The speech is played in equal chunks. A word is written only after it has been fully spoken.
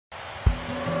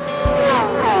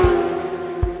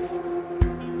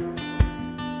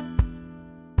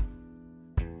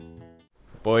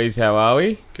Boys, how are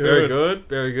we? Very good,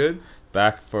 very good.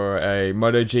 Back for a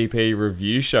MotoGP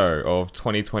review show of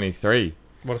 2023.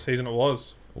 What a season it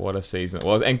was. What a season it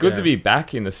was. And good to be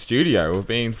back in the studio. We've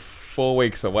been 4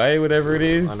 weeks away, whatever it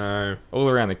is. I know. All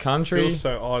around the country. Feels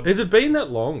so odd. Has it been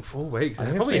that long? 4 weeks?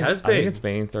 It probably has been. I think it's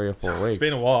been 3 or 4 weeks. It's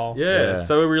been a while. Yeah.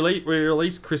 So we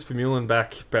released Chris Vermeulen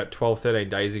back about 12, 13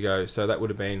 days ago. So that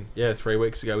would have been, 3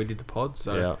 weeks ago we did the pod.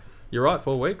 So you're right,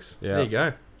 4 weeks. Yeah. There you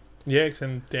go. Yeah,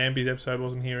 and Danby's episode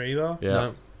wasn't here either. Yeah.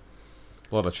 No.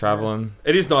 A lot of travelling.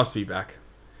 It is nice to be back.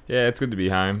 Yeah, it's good to be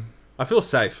home. I feel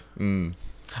safe.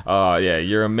 Oh, yeah,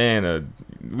 you're a man.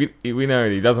 We know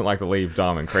he doesn't like to leave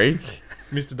Diamond Creek.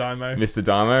 Mr. Dymo. Mr.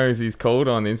 Dymo, as he's called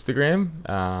on Instagram.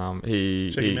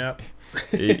 Check him out.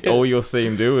 All you'll see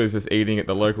him do is just eating at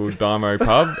the local Dymo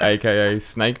pub, aka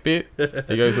Snake Bit.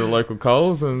 He goes to the local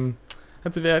Coles, and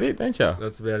that's about it, don't you?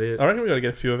 That's about it. I reckon we've got to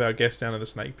get a few of our guests down to the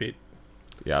Snake Pit.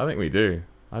 Yeah, I think we do.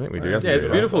 Have to it's do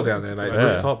that. beautiful down there, mate. Yeah.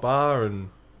 Rooftop bar and,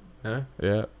 Yeah,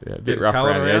 a Bit bit of rough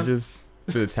talent around the around. edges.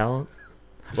 Bit of talent.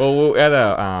 Well, we're at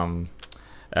our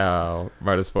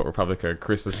Motorsport Republica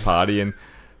Christmas party, and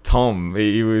Tom,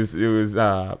 he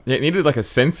needed like a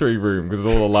sensory room because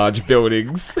of all the large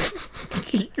buildings.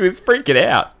 He was freaking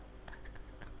out.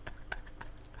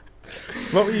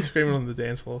 What were you screaming on the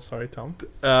dance floor? Sorry, Tom.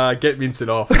 get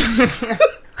Vincent off.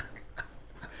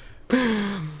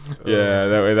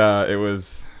 Yeah, it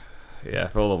was. Yeah,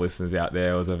 for all the listeners out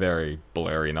there, it was a very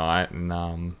blurry night,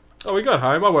 and We got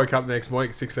home. I woke up the next morning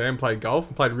at 6 a.m, played golf,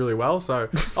 and played really well. So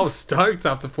I was stoked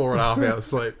after 4.5 hours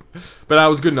sleep. But it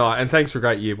was a good night, and thanks for a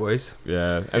great year, boys.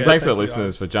 yeah, and Yeah, thanks to the thank you,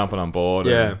 listeners guys. for jumping on board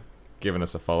Yeah. and giving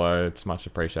us a follow. It's much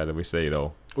appreciated. We see it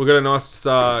all. We've got a nice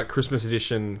Christmas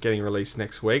edition getting released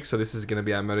next week. So this is going to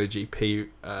be our MotoGP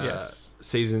Yes.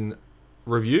 season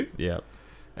review. Yeah.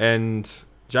 And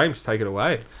James, take it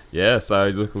away. Yeah, so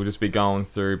look, we'll just be going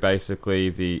through basically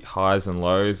the highs and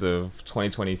lows of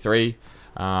 2023.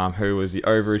 Who was the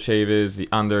overachievers, the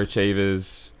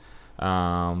underachievers,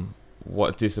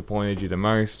 what disappointed you the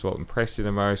most, what impressed you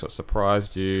the most, what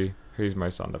surprised you, who's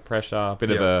most under pressure. A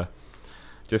bit of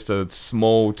just a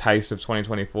small taste of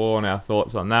 2024 and our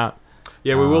thoughts on that.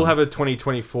 Yeah, we will have a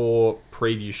 2024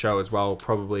 preview show as well,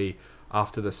 probably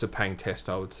after the Sepang test,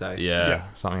 I would say. Yeah,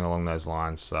 something along those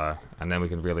lines. So, and then we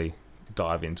can really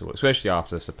dive into it, especially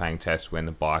after the Sepang test when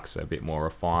the bikes are a bit more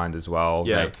refined as well.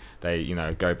 Yeah. They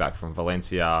go back from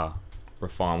Valencia,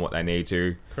 refine what they need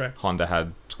to. Correct. Honda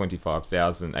had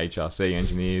 25,000 HRC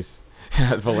engineers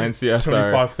at Valencia.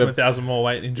 25,000 more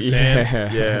weight in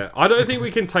Japan. Yeah, I don't think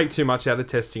we can take too much out of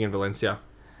testing in Valencia.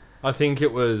 I think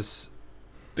it was...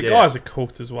 The guys are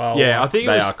cooked as well. Yeah, I think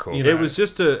they it was, are cool. It was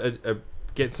just a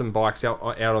get some bikes out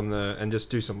on the and just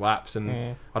do some laps,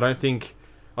 and I don't think,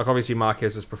 like, obviously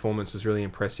Marquez's performance was really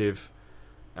impressive.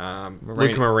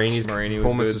 Luca Marini's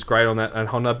performance was great on that and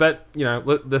Honda, but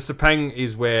the Sepang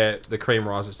is where the cream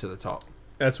rises to the top.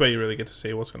 That's where you really get to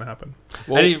see what's going to happen.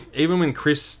 Well, And even when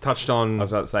Chris touched on, I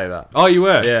was about to say that. oh, you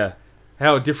were, Yeah.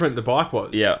 how different the bike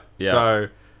was. Yeah. So,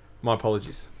 my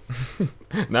apologies.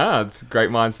 Nah, it's great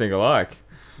minds think alike.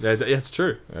 Yeah, that's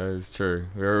true. That is true.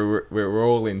 We're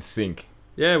all in sync.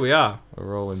 Yeah, we are.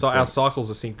 We're all in So sync. our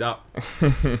cycles are synced up.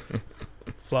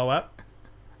 Flow up.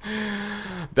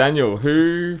 Daniel,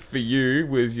 who for you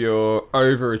was your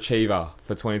overachiever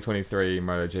for 2023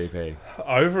 MotoGP?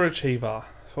 Overachiever.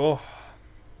 Oh,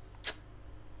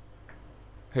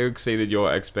 Who exceeded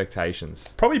your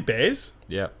expectations? probably Bez.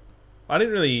 Yep. I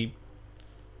didn't really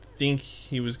think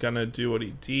he was going to do what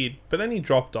he did, but then he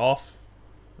dropped off.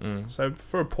 So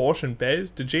for a portion, Bez.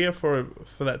 De Gea for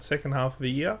that second half of the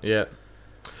year. Yeah.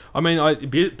 I mean,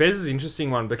 Bez is an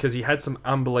interesting one because he had some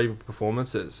unbelievable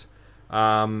performances.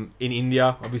 In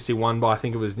India, obviously won by, I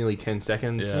think it was nearly 10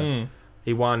 seconds. Yeah.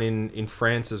 He won in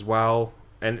France as well.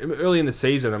 And early in the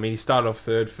season, I mean, he started off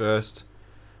third, first,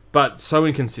 but so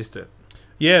inconsistent.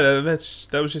 Yeah,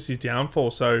 that was just his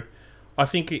downfall. So I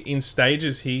think in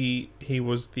stages he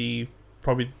was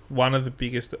probably one of the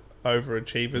biggest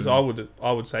overachievers.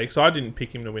 I would say, because I didn't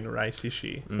pick him to win a race this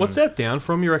year. What's that down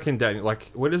from, you reckon, Daniel?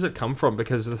 Like, where does it come from?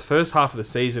 Because the first half of the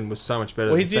season was so much better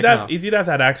Well, than the second half. he did have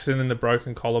that accident in the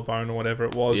broken collarbone or whatever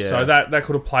it was. Yeah. So that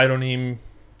could have played on him.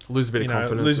 Lose a bit of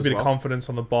confidence. Lose a bit as of well. confidence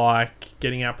on the bike.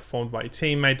 Getting outperformed by your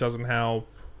teammate doesn't help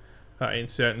in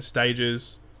certain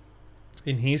stages.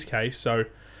 In his case, so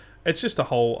it's just a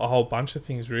whole bunch of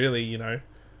things, really.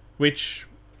 Which,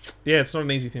 yeah, it's not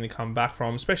an easy thing to come back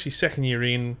from, especially second year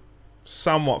in,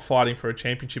 somewhat fighting for a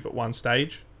championship at one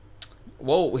stage.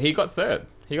 Well, he got third.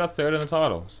 He got third in the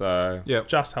title. So Yeah.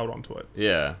 Just held on to it.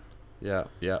 yeah.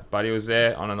 But he was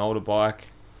there on an older bike.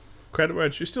 Credit where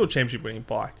it's still a championship winning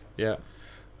bike. Yeah.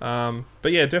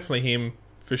 But yeah, definitely him.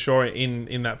 for sure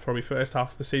in that probably first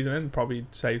half of the season, and probably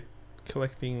say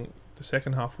collecting the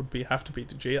second half would have to be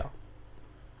De Gea.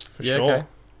 For sure. Okay.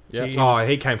 Yeah.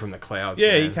 He came from the clouds.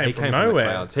 Yeah, man. he came from nowhere.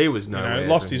 The clouds. He was nowhere.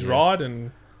 Lost his ride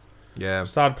and yeah,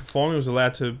 started performing. Was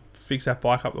allowed to fix that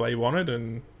bike up the way he wanted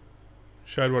and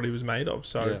showed what he was made of.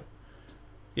 So,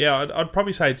 yeah, I'd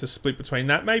probably say it's a split between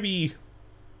that. Maybe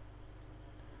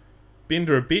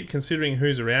Binder a bit, considering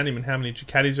who's around him and how many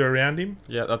Ducatis are around him.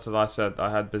 Yeah, that's what I said.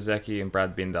 I had Bezzecchi and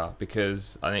Brad Binder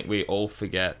because I think we all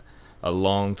forget a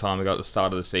long time ago at the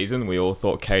start of the season, we all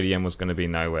thought KTM was going to be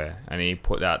nowhere. And he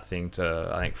put that thing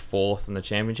to, I think, 4th in the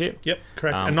championship. Yep,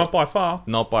 correct. And not by far.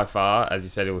 Not by far. As you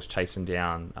said, he was chasing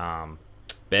down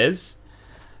Bez.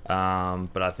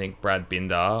 But I think Brad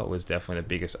Binder was definitely the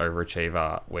biggest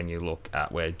overachiever when you look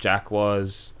at where Jack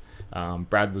was.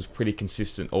 Brad was pretty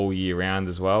consistent all year round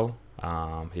as well.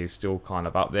 He was still kind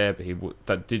of up there, but he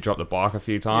did drop the bike a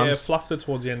few times. Yeah, fluffed it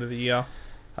towards the end of the year.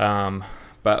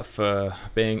 But for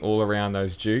being all around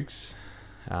those Dukes,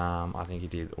 I think he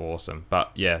did awesome. But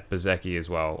yeah, Bezzecchi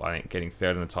as well. I think getting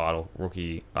 3rd in the title,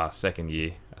 second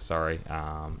year,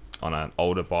 on an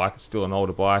older bike. It's still an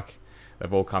older bike.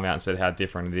 They've all come out and said how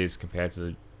different it is compared to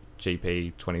the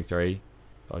GP 23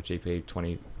 or GP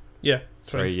 20. Yeah,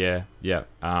 3. Yeah.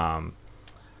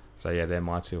 So yeah, they're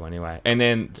my 2 anyway. And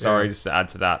then, just to add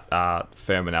to that,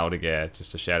 Furman Aldeguer,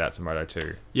 just a shout out to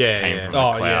Moto2. Came from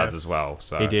the clouds as well.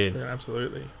 So he did. Yeah,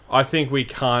 absolutely. I think we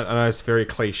can't, I know it's very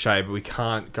cliche, but we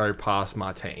can't go past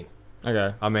Martin.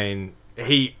 Okay. I mean,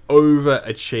 he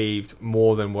overachieved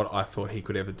more than what I thought he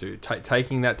could ever do.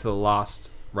 Taking that to the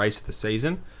last race of the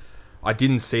season, I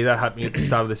didn't see that happening at the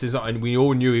start of the season, and we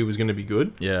all knew he was going to be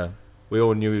good. Yeah. We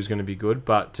all knew he was going to be good,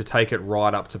 but to take it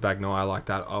right up to Bagnaia like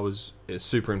that, I was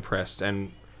super impressed.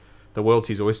 And the world's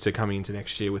his oyster coming into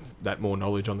next year with that more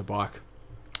knowledge on the bike.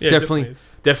 Yeah,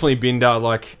 definitely Binder.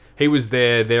 Like, he was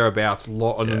thereabouts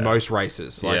on most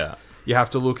races. Like, you have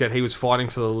to look at, he was fighting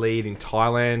for the lead in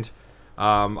Thailand.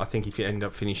 I think he ended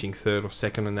up finishing 3rd or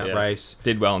 2nd in that race.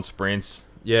 Did well in sprints.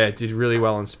 Yeah, did really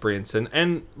well in sprints, and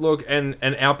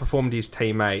outperformed his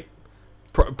teammate.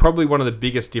 Probably one of the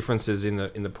biggest differences in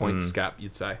the points gap,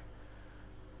 you'd say.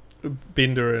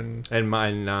 Binder and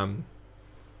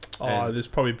there's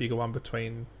probably a bigger one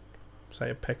between, say,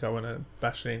 a Pecco and a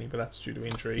Bastianini, but that's due to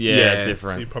injury. Yeah,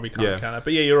 different. So you probably can't count it.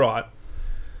 But yeah, you're right.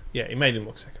 Yeah, he made him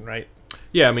look second rate.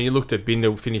 Yeah, I mean, you looked at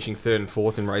Binder finishing 3rd and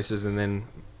 4th in races, and then,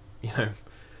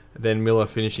 then Miller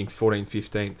finishing 14th,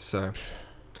 15th. So,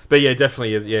 but yeah,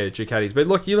 definitely, Ducatis. But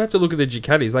look, you have to look at the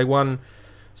Ducatis. They won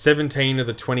 17 of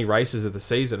the 20 races of the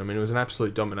season. I mean, it was an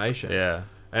absolute domination. Yeah.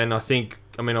 And I think,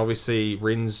 obviously,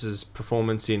 Rins's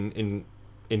performance in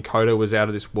Coda was out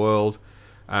of this world.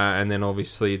 And then,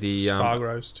 obviously, the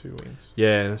Spargro's 2 wins.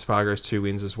 Yeah, and Spargro's 2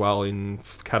 wins as well in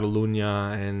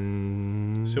Catalunya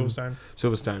and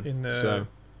Silverstone. In the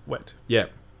wet. Yeah.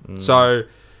 So,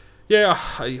 yeah,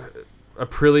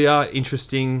 Aprilia,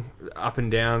 interesting, up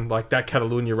and down. Like, that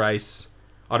Catalunya race,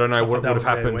 I don't know what would have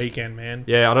happened. Weekend, man.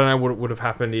 Yeah, I don't know what would have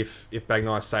happened if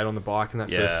Bagnaia stayed on the bike in that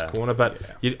first corner, but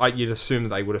you'd assume that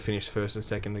they would have finished 1st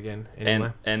and 2nd again.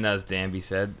 Anyway. And as Danby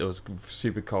said, it was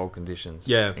super cold conditions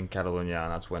in Catalunya,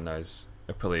 and that's when those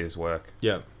Aprilias work.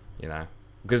 Yeah.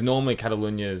 Because normally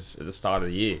Catalunya's at the start of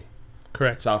the year.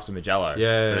 Correct. It's after Mugello.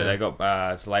 Yeah. But they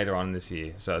got it's later on this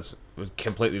year, so it was a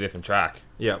completely different track.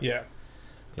 Yeah. Yeah.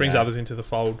 Brings others into the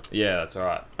fold. Yeah, that's all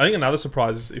right. I think another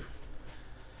surprise is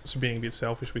being a bit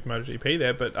selfish with MotoGP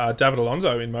there, but David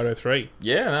Alonso in Moto3.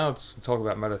 Yeah, now let's talk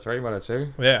about Moto3,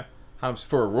 Moto2. Yeah.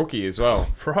 For a rookie as well.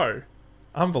 Bro,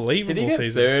 unbelievable season. Did he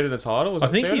get 3rd in the title? Was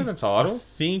it 3rd in the title?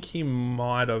 I think he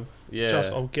might have. Yeah.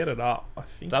 I'll get it up. I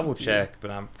think double check, but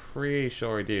I'm pretty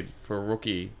sure he did. For a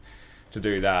rookie to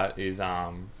do that is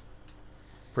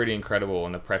pretty incredible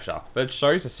under pressure. But it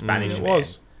shows the Spanish man.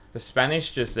 Was. The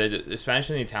Spanish and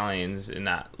the Italians in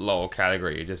that lower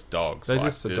category are just dogs. They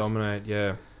just dominate,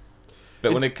 yeah.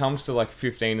 But when it comes to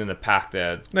 15 in the pack,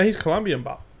 they're... No, he's Colombian,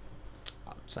 but...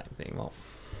 Same thing, well...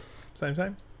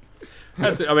 Same?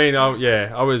 That's, I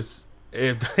was...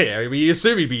 Yeah, you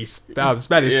assume he'd be Spanish,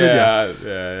 wouldn't you?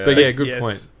 Yeah. But yeah, good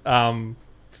point.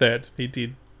 3rd. He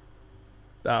did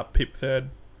pip 3rd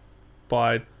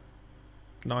by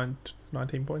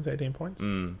 19 points, 18 points.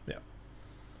 Yeah.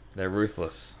 They're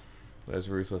ruthless. Those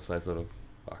little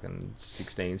fucking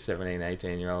 16, 17,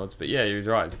 18-year-olds. But yeah, he was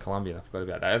right. He's a Colombian. I forgot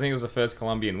about that. I think it was the first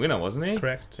Colombian winner, wasn't he?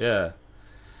 Correct. Yeah.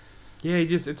 Yeah,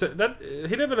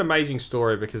 he'd have an amazing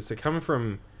story, because to come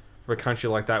from a country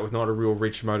like that with not a real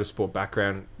rich motorsport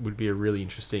background would be a really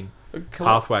interesting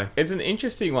pathway. It's an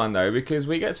interesting one, though, because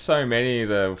we get so many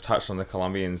that have touched on the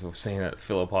Colombians we've seen at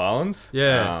Phillip Islands.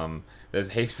 Yeah. There's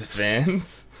heaps of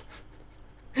fans.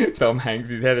 Tom hangs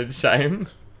his head in shame.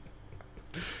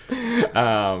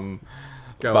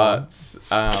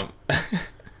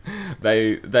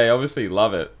 They obviously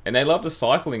love it, and they love the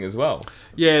cycling as well.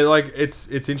 Yeah, like it's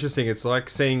interesting. It's like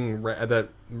seeing that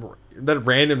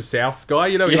random South guy.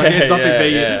 You know, like it's something there.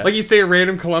 Yeah. Like you see a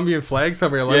random Colombian flag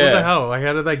somewhere. Like what the hell? Like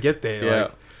how did they get there? Yeah.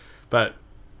 Like, but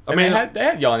I mean, they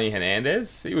had Yanni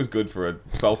Hernandez. He was good for a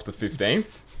 12th to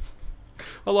 15th.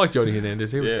 I like Johnny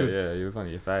Hernandez. He was good. Yeah, he was one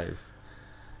of your faves.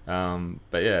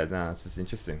 But yeah, no, it's just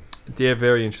interesting. Yeah,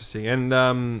 very interesting. And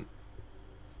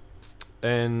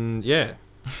yeah.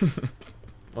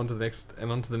 on to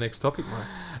the next topic, mate.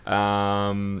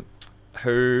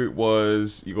 Who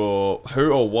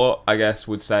or what I guess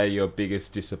would say your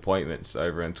biggest disappointments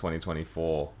over in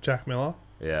 2024? Jack Miller.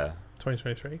 Yeah.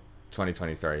 2023.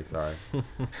 2023, sorry.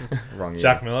 Wrong year.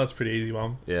 Jack Miller, that's a pretty easy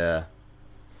one. Yeah.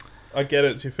 I get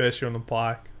it, it's your first year on the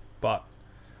bike, but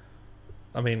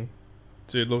I mean,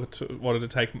 dude, look at what did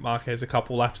it take Marquez a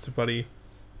couple laps to bloody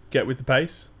get with the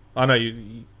pace? I know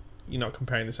you're not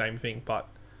comparing the same thing, but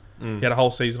he had a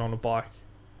whole season on the bike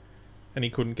and he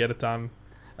couldn't get it done.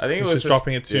 I think he was just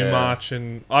dropping it too much,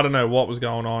 and I don't know what was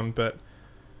going on, but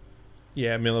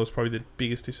yeah, Miller was probably the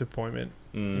biggest disappointment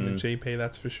in the GP,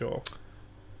 that's for sure.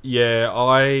 Yeah,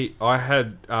 I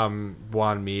had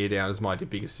Juan Mir down as my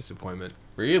biggest disappointment.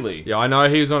 Really? Yeah, I know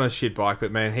he was on a shit bike,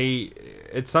 but man,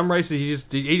 at some races I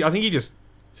think he just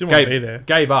didn't want to be there.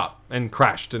 Gave up and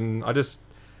crashed, and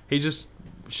he just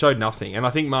showed nothing. And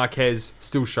I think Marquez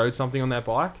still showed something on that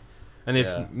bike. And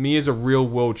if Mir's a real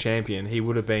world champion, he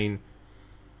would have been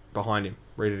behind him,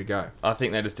 ready to go. I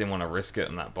think they just didn't want to risk it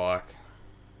on that bike,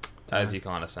 as you're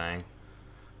kind of saying.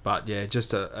 But yeah,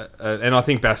 just and I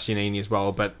think Bastianini as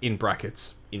well, but in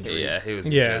brackets, injury. Yeah, he was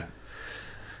injured.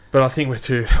 But I think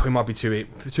we might be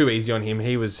too easy on him.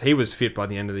 He was fit by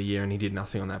the end of the year, and he did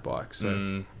nothing on that bike.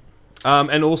 So,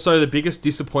 and also the biggest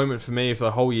disappointment for me for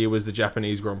the whole year was the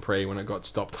Japanese Grand Prix when it got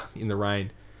stopped in the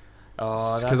rain.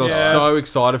 Oh, because I was so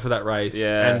excited for that race,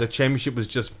 yeah. And the championship was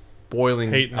just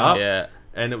boiling heating up, yeah.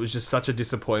 And it was just such a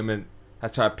disappointment.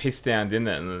 That's why I pissed down, didn't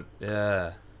it?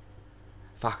 And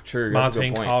fuck, true.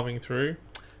 Martin carving through.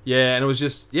 Yeah, and it was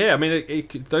just... Yeah, I mean,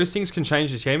 those things can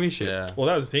change the championship. Yeah. Well,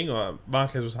 that was the thing.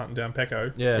 Marquez was hunting down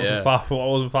Pecco. Yeah. I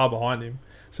wasn't far behind him.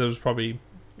 So it was probably,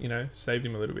 saved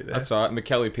him a little bit there. That's right.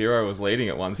 Michele Pirro was leading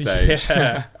at one stage.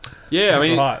 Yeah. Yeah, I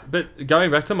mean... Right. But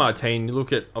going back to Martin, you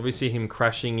look at, obviously, him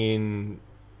crashing in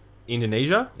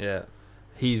Indonesia. Yeah.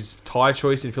 His tyre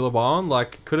choice in Phillip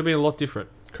Island, could have been a lot different.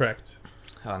 Correct.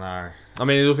 I know. I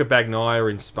mean, you look at Bagnaia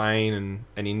in Spain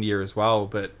and India as well,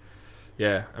 but...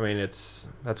 Yeah, I mean, that's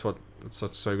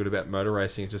what's so good about motor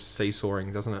racing. It's just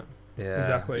seesawing, doesn't it? Yeah,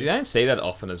 exactly. You don't see that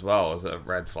often as well as a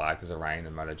red flag as a rain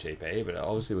in MotoGP, but it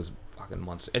obviously was fucking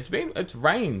monster. It's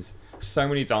rained so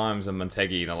many times in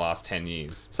Motegi in the last 10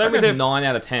 years. So it's 9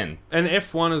 out of 10. And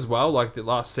F1 as well, the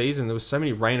last season, there was so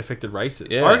many rain-affected races.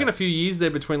 Yeah. I reckon a few years there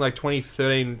between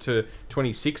 2013 to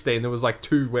 2016, there was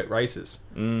 2 wet races.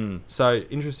 So,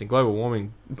 interesting. Global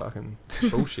warming, fucking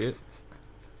bullshit.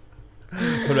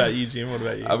 What about you, Jim? What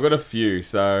about you? I've got a few.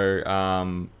 So,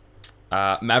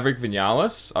 Maverick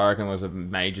Vinales, I reckon, was a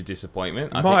major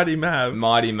disappointment. Mighty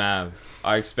Mav.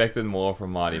 I expected more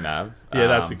from Mighty Mav. Yeah,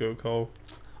 that's a good call.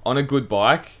 On a good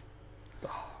bike.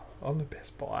 On the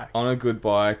best bike. On a good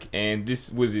bike. And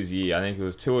this was his year. I think it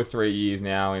was 2 or 3 years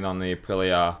now in on the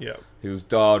Aprilia. Yep. He was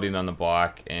dialed in on the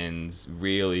bike and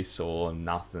really saw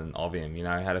nothing of him.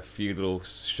 Had a few little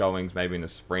showings maybe in the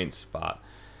sprints, but...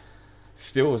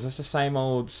 Still, it was just the same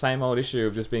old issue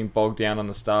of just being bogged down on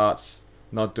the starts,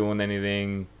 not doing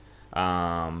anything.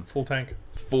 Full tank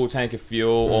of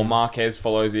fuel, or Marquez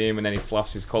follows him and then he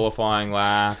fluffs his qualifying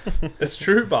lap. It's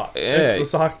true, but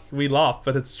it's like we laugh,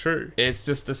 but it's true. It's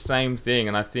just the same thing,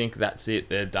 and I think that's it.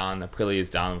 They're done. Aprilia's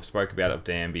done. We spoke about it with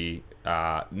Danby.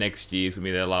 Next year's going to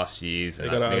be their last years. They've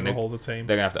got to overhaul the team.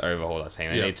 They're going to have to overhaul that team.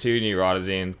 They need 2 new riders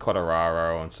in,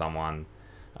 Quartararo and someone.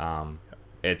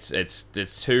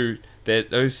 It's too...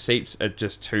 Those seats are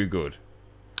just too good.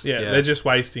 Yeah, they're just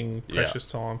wasting precious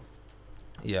time.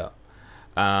 Yeah.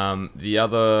 The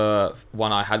other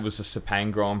one I had was the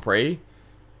Sepang Grand Prix.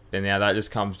 And now that just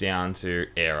comes down to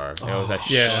aero. It was a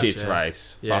shit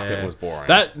race. Yeah. Fuck, it was boring.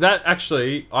 That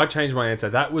actually, I changed my answer.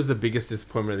 That was the biggest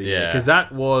disappointment of the year. Because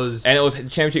that was... And the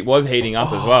championship was heating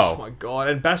up as well. Oh my God.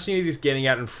 And Bastianini just getting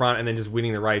out in front and then just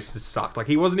winning the race just sucked.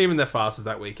 He wasn't even the fastest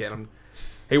that weekend.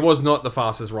 He was not the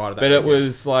fastest rider that weekend. But it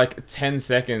was 10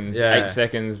 seconds, 8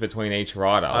 seconds between each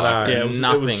rider. I know.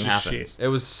 Nothing happened. It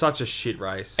was such a shit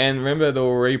race. And remember, they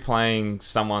were replaying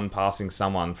someone passing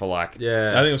someone for I think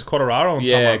it was Quartararo and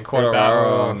someone.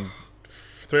 Quartararo.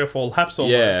 3 or 4 laps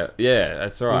almost. Yeah,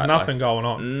 that's right. There's nothing going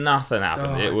on. Nothing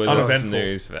happened. It was uneventful. a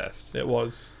snooze fest. It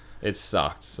was. It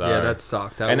sucked. So. Yeah, that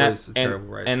sucked. That was a terrible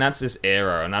race. And that's this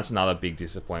aero, and that's another big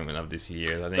disappointment of this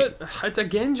year, I think. But it's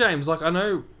again, James, like, I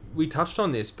know we touched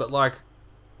on this, but, like,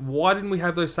 why didn't we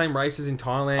have those same races in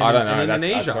Thailand and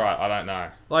Indonesia? That's right. I don't know.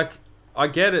 Like, I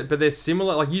get it, but they're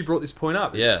similar. Like, you brought this point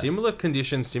up. It's Yeah. similar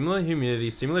conditions, similar humidity,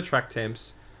 similar track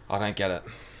temps. I don't get it.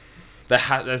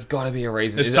 There's got to be a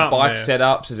reason. There's Is it bike there.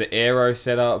 setups? Is it aero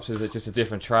setups? Is it just a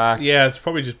different track? Yeah, it's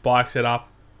probably just bike set up,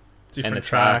 different And the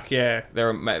track. Yeah,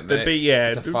 There'd it'd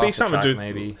be something to do with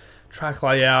maybe. track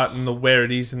layout and where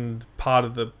it is in part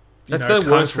of the. That's the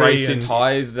worst race in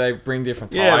Tires. They bring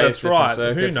different tires. Yeah, that's different right.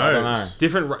 Circuits, Who I don't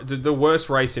knows? know. The worst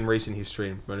race in recent history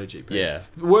in MotoGP. Yeah.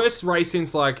 Worst race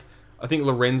since, like, I think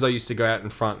Lorenzo used to go out in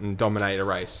front and dominate a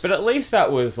race. But at least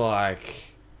that was like.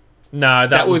 No,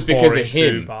 that was because of boring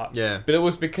him. too, but yeah. But it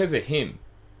was because of him.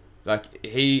 Like,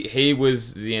 he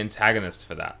was the antagonist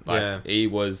for that. Like, he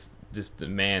was just the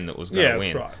man that was going to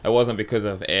win. That's right. It wasn't because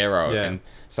of aero and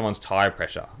someone's tyre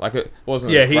pressure. Like, it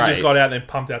wasn't yeah, as he great. just got out and then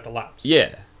pumped out the laps.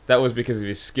 Yeah, that was because of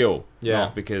his skill. Yeah.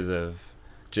 Not because of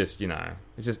just,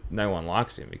 it's just no one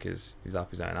likes him because he's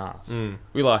up his own ass.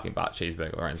 We like him, but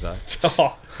Cheeseburger Lorenzo.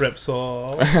 Oh,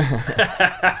 Repsol.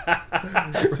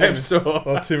 Repsol.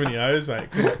 Oh, too many O's,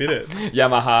 mate. Couldn't fit it.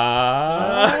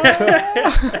 Yamaha.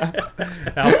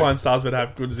 Alpine Stars would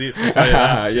have good zips. I'll tell you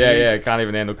that. Yeah. Can't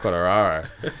even handle Quartararo.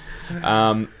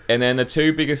 And then the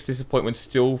two biggest disappointments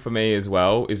still for me as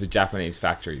well is the Japanese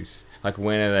factories. Like,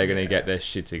 when are they going to get their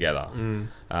shit together?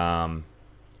 Yamaha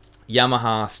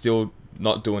still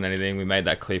not doing anything. We made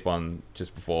that clip on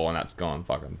just before, and that's gone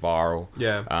fucking viral.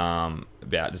 Yeah.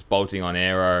 About just bolting on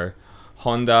aero.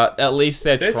 Honda, at least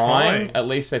they're trying. At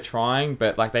least they're trying,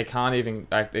 but like they can't even.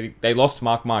 Like they lost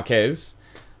Marc Marquez.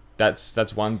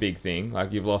 That's one big thing.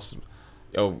 Like, you've lost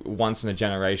a once in a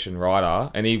generation rider,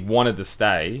 and he wanted to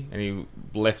stay, and he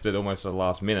left it almost at the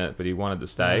last minute, but he wanted to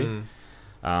stay.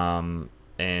 And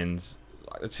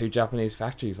like, the two Japanese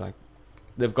factories, like.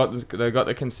 They've got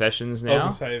the concessions now. I was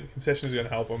going to say, the concessions are going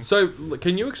to help them. So,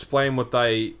 can you explain what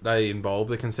they involve,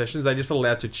 the concessions? Are they just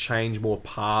allowed to change more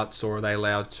parts, or are they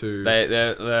allowed to...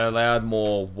 They're allowed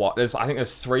more... I think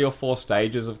there's 3 or 4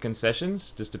 stages of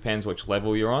concessions. Just depends which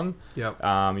level you're on. Yep.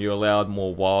 You're allowed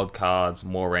more wild cards,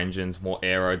 more engines, more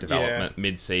aero development,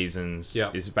 mid-seasons.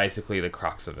 Yep. Is basically the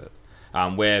crux of it.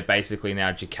 Where basically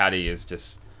now Ducati is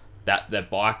just... That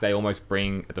bike they almost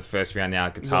bring at the first round now,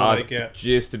 guitars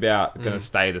just about going to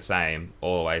stay the same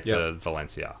all the way to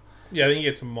Valencia. Yeah, I think you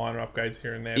get some minor upgrades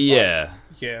here and there. Yeah.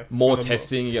 Yeah. More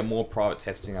testing, you get more private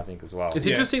testing, I think, as well. It's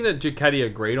interesting that Ducati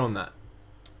agreed on that.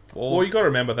 Well, you got to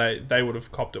remember they would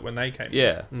have copped it when they came.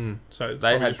 Yeah. So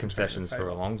they had concessions for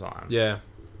a long time. Yeah.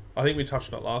 I think we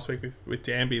touched on it last week with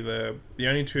Danby. The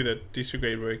only two that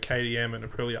disagreed were KTM and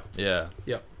Aprilia. Yeah.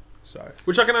 Yep. So,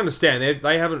 which I can understand.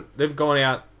 They've gone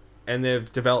out and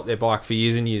they've developed their bike for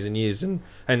years and years and years, and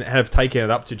have taken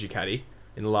it up to Ducati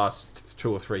in the last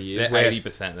 2 or 3 years. They're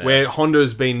 80% there. Where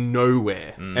Honda's been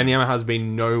nowhere and Yamaha's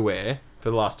been nowhere for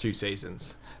the last 2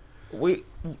 seasons. Why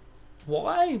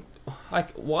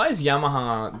does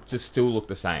Yamaha just still look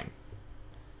the same?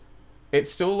 It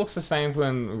still looks the same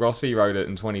when Rossi rode it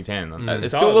in 2010.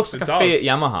 It still looks like a Fiat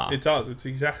Yamaha. It does. It's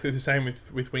exactly the same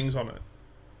with wings on it.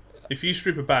 If you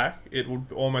strip it back, it would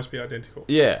almost be identical.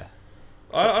 Yeah.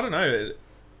 I don't know.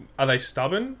 Are they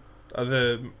stubborn?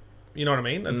 You know what I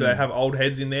mean? Do they have old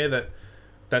heads in there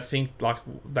that think like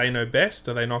they know best?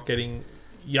 Are they not getting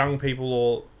young people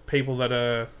or people that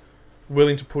are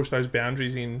willing to push those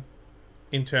boundaries in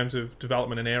terms of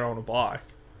development and aero on a bike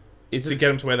to get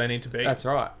them to where they need to be? That's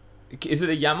right. Is it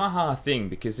a Yamaha thing?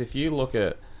 Because if you look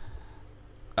at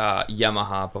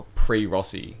Yamaha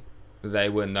pre-Rossi, they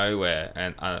were nowhere,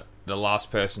 and the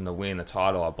last person to win a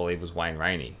title, I believe, was Wayne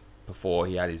Rainey. Before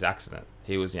he had his accident,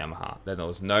 he was Yamaha. Then there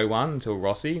was no one until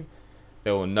Rossi.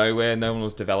 They were nowhere. No one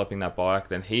was developing that bike.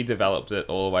 Then he developed it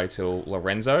all the way till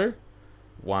Lorenzo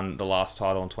won the last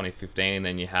title in 2015. And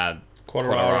then you had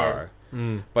Quartararo.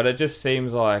 But it just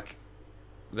seems like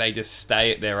they just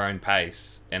stay at their own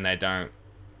pace and they don't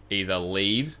either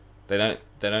lead. They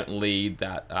don't lead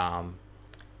that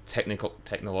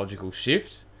technological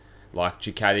shift like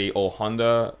Ducati or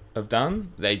Honda have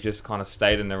done. They just kind of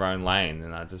stayed in their own lane,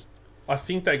 and I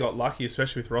think they got lucky,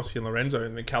 especially with Rossi and Lorenzo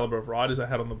and the caliber of riders they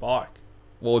had on the bike.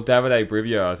 Well, Davide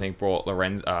Brivio, I think, brought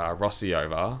Rossi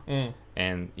over,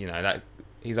 and that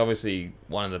he's obviously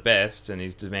one of the best, and he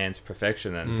demands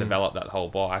perfection and developed that whole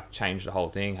bike, changed the whole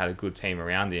thing, had a good team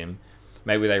around him.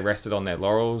 Maybe they rested on their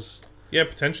laurels. Yeah,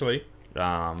 potentially.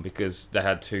 Because they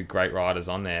had 2 great riders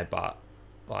on there, but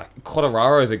like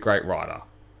Quartararo is a great rider.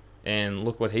 and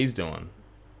look what he's doing.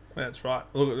 That's right.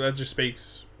 Look, that just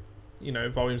speaks,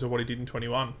 volumes of what he did in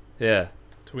 21. Yeah.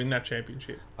 To win that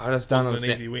championship. I just don't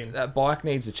understand. An easy win. That bike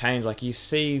needs to change. Like, you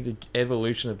see the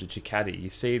evolution of the Ducati,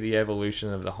 you see the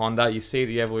evolution of the Honda, you see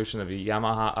the evolution of the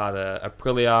Yamaha, the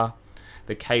Aprilia,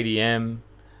 the KTM,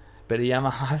 but the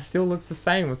Yamaha still looks the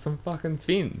same with some fucking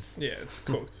fins. Yeah, it's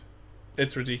cooked.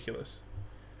 It's ridiculous.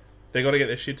 They got to get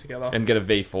their shit together and get a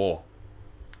V4.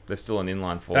 They're still an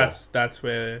inline 4.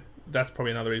 That's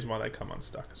probably another reason why they come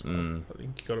unstuck as well. I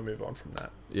think you got to move on from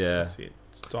that. Yeah, that's it.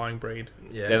 It's a dying breed.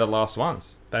 Yeah, they're the last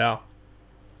ones. They are.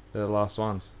 They're the last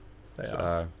ones. They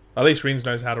are. At least Rins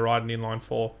knows how to ride an inline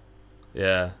 4.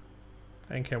 Yeah,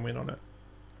 and can win on it.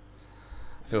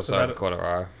 I feel sorry for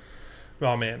Quartararo.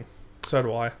 Oh man, so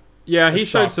do I. Yeah, he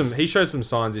showed some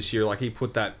signs this year. Like, he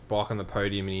put that bike on the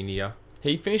podium in India.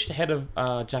 He finished ahead of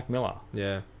Jack Miller.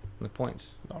 Yeah, in the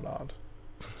points. Not hard.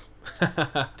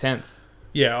 10th.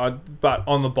 Yeah, but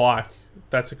on the bike,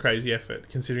 that's a crazy effort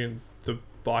considering the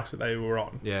bikes that they were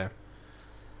on. Yeah.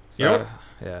 So,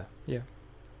 yeah.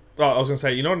 Oh, I was going to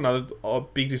say, another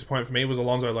big disappointment for me was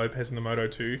Alonso Lopez in the Moto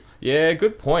 2. Yeah,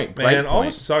 good point. Great point. I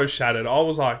was so shattered. I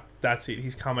was like, that's it.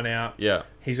 He's coming out. Yeah.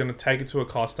 He's going to take it to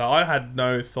Acosta. I had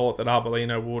no thought that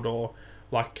Arbolino would or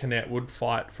like Canet would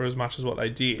fight for as much as what they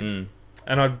did.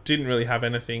 And I didn't really have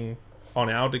anything on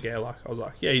Aldeguer. Like, I was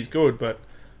like, yeah, he's good, but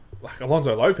like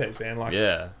Alonso Lopez, man, like,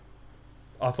 yeah,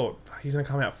 I thought he's gonna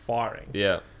come out firing.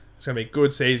 Yeah, it's gonna be a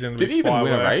good season. Did he even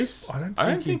win a race? I don't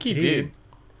think he did.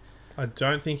 I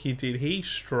don't think he did. He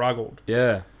struggled.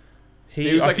 Yeah,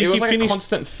 he was like a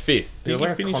constant fifth. He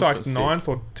finished like 9th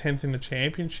or 10th in the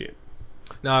championship.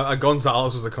 No,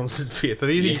 Gonzalez was a constant fifth. I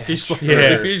think he finished like, he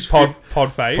finished pod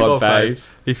fave.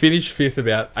 He finished fifth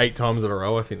about 8 times in a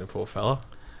row. I think the poor fella.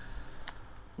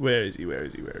 Where is he? He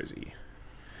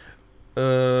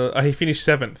finished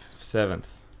 7th.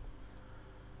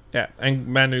 Yeah, and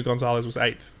Manu Gonzalez was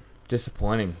 8th.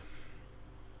 Disappointing.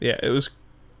 Yeah, it was.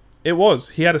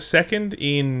 He had a 2nd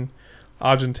in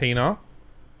Argentina,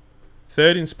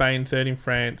 3rd in Spain, 3rd in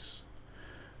France,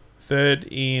 3rd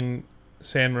in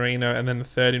San Marino, and then the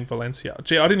 3rd in Valencia.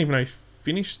 Gee, I didn't even know he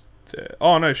finished there.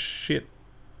 Oh, no, shit.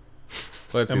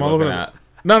 What's he looking at?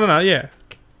 No, yeah.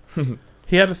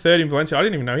 He had a 3rd in Valencia. I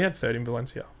didn't even know he had a 3rd in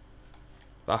Valencia.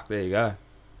 Fuck, there you go.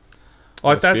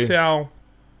 Like, that's how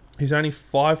he's only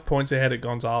 5 points ahead of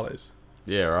Gonzalez.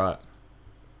 Yeah, right.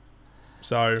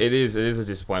 So it is a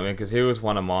disappointment because he was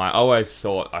one of my. I always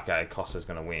thought, okay, Costa's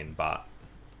going to win, but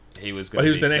he was going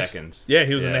to be second. Yeah,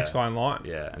 he was the next guy in line.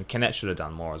 Yeah, and Canet should have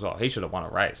done more as well. He should have won a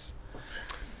race.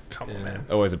 Come on, man.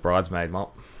 Always a bridesmaid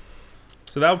mop.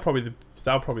 So that were probably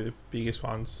the biggest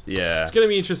ones. Yeah, it's going to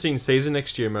be an interesting season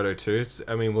next year, Moto 2.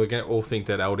 We're going to all think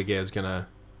that Aldeguer is going to,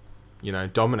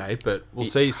 dominate, but we'll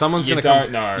see. Someone's going to come.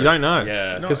 You don't know.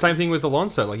 Yeah. Because same thing with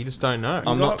Alonso. Like, you just don't know.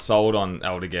 I'm not sold on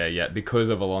Aldeguer yet because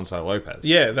of Alonso Lopez.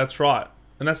 Yeah, that's right.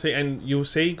 And you'll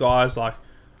see guys like,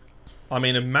 a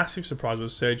massive surprise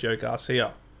was Sergio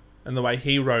Garcia and the way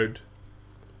he rode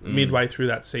midway through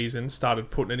that season,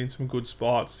 started putting it in some good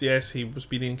spots. Yes, he was a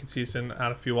bit inconsistent,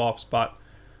 had a few offs, but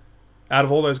out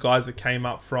of all those guys that came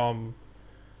up from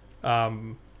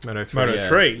Moto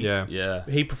 3, yeah,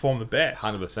 he performed the best.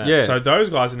 100%. Yeah. So those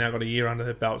guys have now got a year under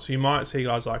their belt. So you might see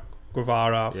guys like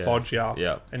Guevara,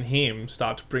 Foggia, and him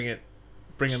start to bring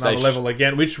another level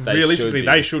again, which realistically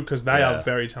they should because they are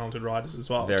very talented riders as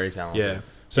well. Very talented. Yeah.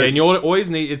 So and you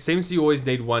always need. It seems you always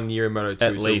need 1 year in Moto 2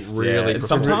 at least. Really,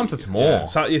 sometimes it's more. Yeah.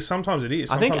 So sometimes it is.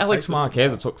 I think Alex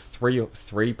Marquez, it took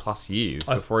 3+ years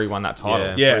before he won that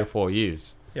title. Yeah. 3 or 4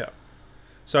 years. Yeah.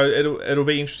 So it'll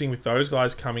be interesting with those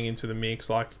guys coming into the mix.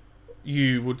 Like,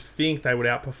 you would think they would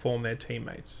outperform their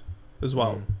teammates as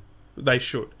well. They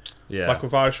should. Yeah. Like,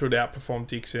 Guevara should outperform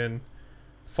Dixon.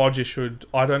 Foggia should.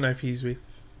 I don't know if he's with.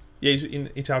 Yeah, he's in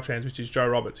Italtrans, which is Joe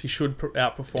Roberts. He should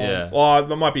outperform. Yeah. Oh,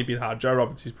 that might be a bit hard. Joe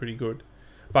Roberts is pretty good,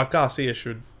 but Garcia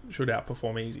should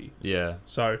outperform easy. Yeah.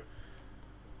 So,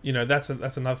 that's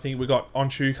another thing. We got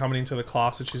Onshu coming into the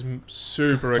class, which is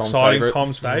super exciting. Favorite.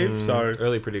 Tom's fave. So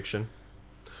early prediction.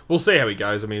 We'll see how he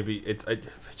goes. It's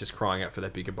just crying out for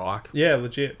that bigger bike. Yeah,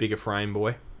 legit. Bigger frame,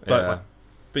 boy. But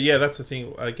yeah, that's the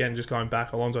thing. Again, just going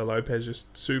back, Alonso Lopez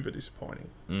just super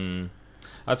disappointing.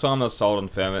 That's why I'm not sold on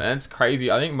Furman. And it's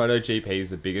crazy. I think MotoGP is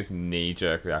the biggest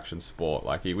knee-jerk reaction sport.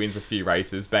 Like, he wins a few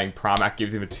races, bang, Pramac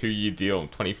gives him a 2-year deal,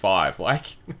 25.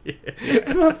 Like,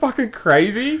 isn't that fucking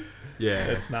crazy? Yeah.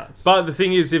 It's nuts. But the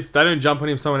thing is, if they don't jump on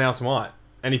him, someone else might.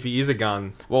 And if he is a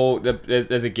gun... Well,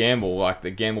 there's a gamble. Like,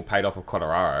 the gamble paid off with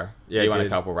Quartararo. Yeah, he won a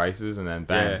couple races, and then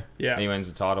bang. Yeah. And he wins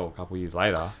the title a couple years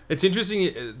later. It's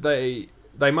interesting.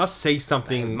 see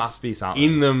something. There must be something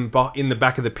in them, but in the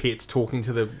back of the pits, talking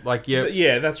to the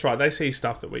Yeah, that's right. They see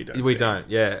stuff that we don't. We don't.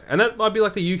 Yeah, and that might be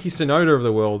like the Yuki Tsunoda of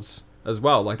the worlds as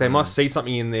well. Like they must see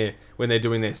something in there when they're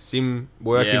doing their sim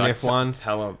work in like F1.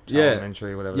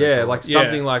 Telemetry, whatever. Yeah, like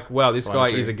something like, wow, this guy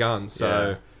Telemetry. is a gun.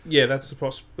 So yeah, that's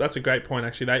a great point.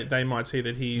 Actually, they might see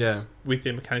that he's with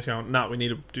their mechanics going, "No, we need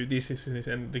to do this,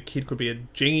 and the kid could be a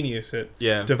genius at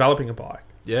developing a bike.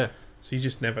 Yeah, so you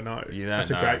just never know. That's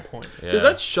a great point. Yeah. Does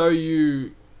that show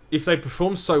you if they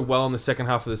perform so well in the second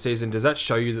half of the season? Does that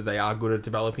show you that they are good at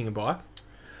developing a bike?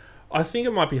 I think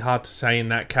it might be hard to say in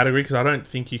that category because I don't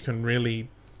think you can really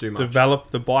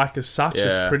develop the bike as such. Yeah.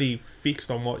 It's pretty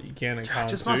fixed on what you can and can't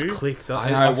do. It just must click.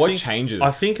 Changes? I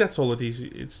think that's all it is.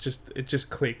 It just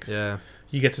clicks. Yeah.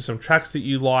 You get to some tracks that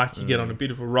you like. You get on a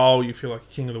bit of a roll. You feel like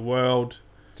a king of the world.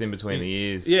 It's in between the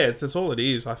ears. Yeah, that's all it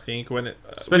is. I think especially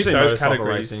with those motorcycle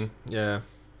categories, racing. Yeah.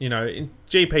 You know, in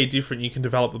GP different. You can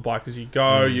develop the bike as you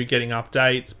go. You're getting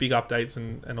updates, big updates,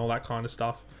 and all that kind of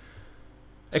stuff.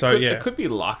 It could be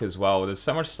luck as well. There's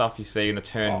so much stuff you see in a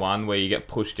turn one where you get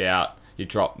pushed out, you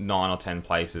drop 9 or 10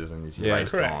 places, and your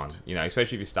race gone. You know,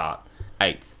 especially if you start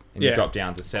 8th and you drop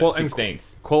down to 16th.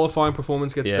 Qualifying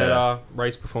performance gets better.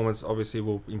 Race performance obviously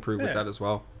will improve with that as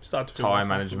well. Start to feel tire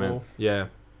management. Yeah,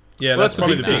 that's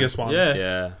probably the biggest one.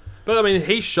 Yeah. But I mean,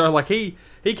 he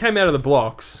came out of the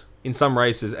blocks in some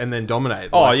races and then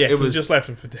dominated. It was just left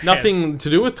him for dead. Nothing to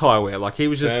do with tyre wear. Like he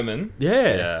was just Furman.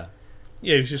 Yeah,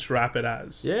 he was just rapid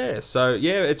as. Yeah, so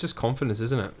it's just confidence,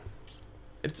 isn't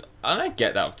it? I don't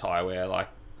get that with tyre wear. Like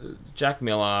Jack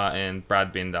Miller and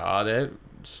Brad Binder, they're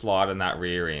sliding that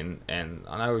rear in, and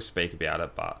I know we speak about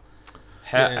it, but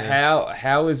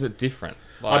how is it different?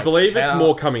 Like, I believe it's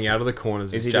more coming out of the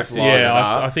corners. Is he Jack just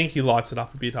I think he lights it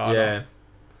up a bit harder. Yeah.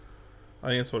 I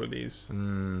think that's what it is.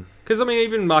 Because, I mean,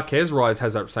 even Marquez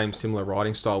has that same similar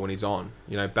riding style when he's on,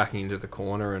 backing into the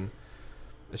corner, and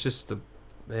it's just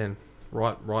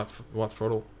right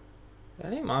throttle. I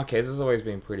think Marquez has always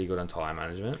been pretty good on tyre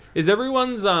management. Is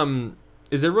everyone's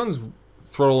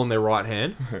throttle on their right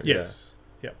hand? Yes.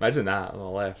 Yeah. Imagine that on the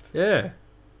left. Yeah.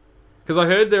 Because I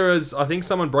heard I think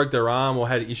someone broke their arm or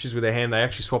had issues with their hand. They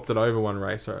actually swapped it over one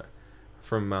race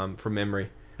from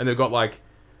memory. And they've got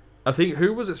I think,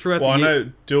 who was it throughout the year? Well, I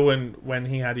know Doohan, when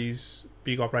he had his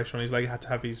big operation on his leg, had to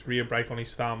have his rear brake on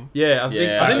his thumb. Yeah, I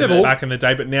think they've all... Back in the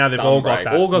day, but now they've all got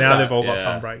that. They've all got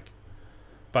thumb brake.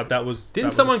 But that was...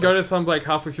 Didn't someone go to thumb brake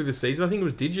halfway through the season? I think it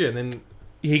was Digi, and then...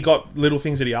 He got little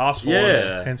things that he asked for,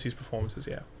 and hence his performances,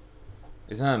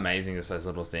 Isn't it amazing just those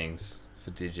little things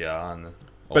for Digia and...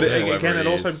 But again,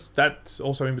 that's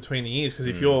also in between the ears, because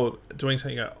if you're doing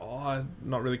something, you go, I'm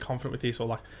not really confident with this,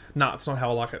 or it's not how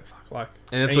I like it.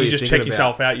 And you just check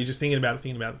yourself out. You're just thinking about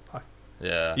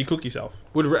it. You cook yourself.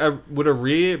 Would a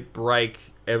rear brake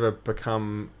ever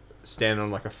become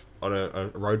standard on a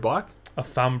road bike? A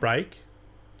thumb brake?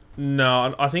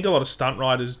 No, I think a lot of stunt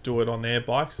riders do it on their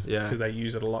bikes because they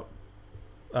use it a lot.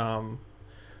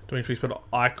 Doing tricks, but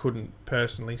I couldn't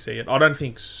personally see it. I don't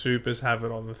think supers have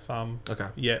it on the thumb. Okay.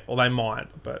 Yeah, or they might,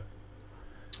 but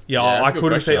I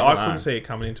couldn't see. I couldn't see it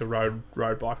coming into road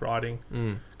bike riding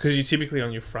because you're typically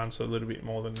on your fronts a little bit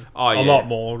more than a lot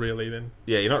more really than.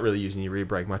 Yeah, you're not really using your rear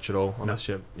brake much at all unless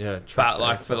you're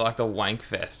But for the wank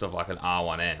fest of an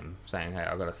R1M saying, "Hey,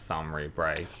 I've got a thumb rear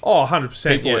brake." Oh, 100%.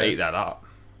 People would eat that up.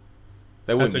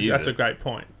 They wouldn't use it. That's a great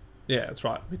point. Yeah, that's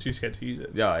right. We're too scared to use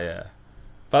it. Yeah.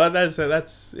 But that's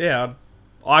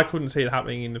I couldn't see it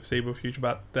happening in the foreseeable future,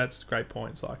 but that's great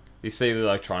points. You see the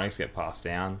electronics get passed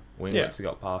down, winglets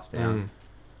got passed down.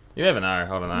 You never know. I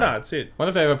don't know. No, that's it. What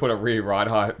if they ever put a rear ride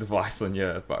height device on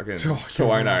your fucking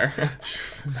Tuono?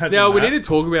 Now we need to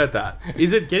talk about that.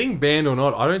 Is it getting banned or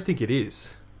not? I don't think it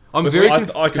is. Because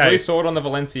we saw it on the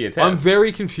Valencia test. I'm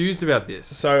very confused about this.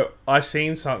 So I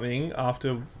seen something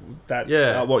after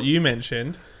that. What you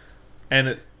mentioned,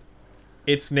 and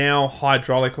it's now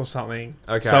hydraulic or something.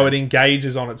 Okay. So it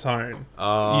engages on its own.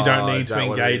 Oh, you don't need to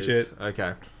engage it.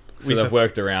 Okay. So they've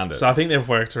worked around it. So I think they've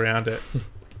worked around it.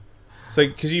 So,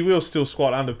 because you will still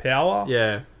squat under power.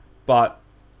 Yeah. But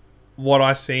what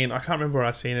I seen, I can't remember where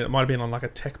I seen it. It might have been on a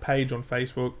tech page on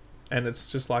Facebook. And it's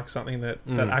just something that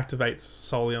activates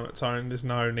solely on its own. There's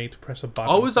no need to press a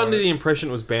button. I was under the impression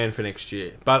it was banned for next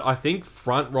year. But I think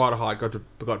front rider height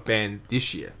got banned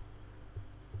this year.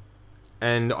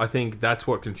 And I think that's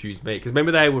what confused me. Because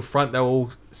remember they were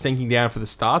all sinking down for the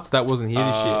starts? That wasn't here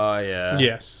this year. Oh, yeah.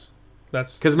 Yes.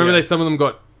 That's because remember some of them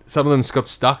got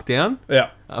stuck down. Yeah.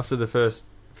 After the first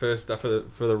for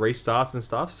the restarts and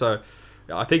stuff. So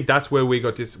I think that's where I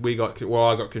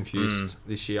got confused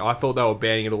this year. I thought they were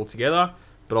banning it all together,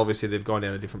 but obviously they've gone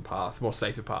down a different path, more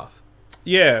safer path.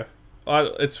 Yeah.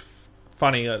 it's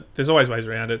funny. There's always ways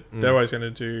around it. They're always going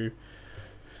to do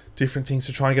different things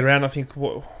to try and get around. I think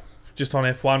just on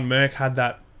F1, Merck had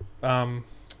that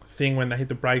thing when they hit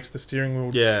the brakes, the steering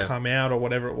wheel would come out or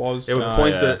whatever it was. It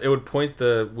would point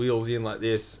the wheels in like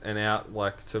this and out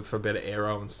for better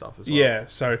aero and stuff as well. Yeah,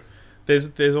 so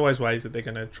there's always ways that they're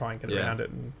going to try and get around it,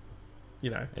 and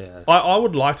I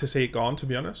would like to see it gone, to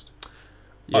be honest.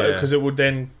 Because it would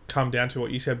then come down to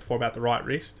what you said before about the right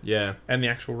wrist. Yeah. And the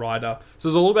actual rider. So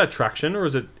is it all about traction or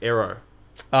is it aero?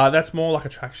 That's more like a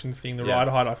traction thing. The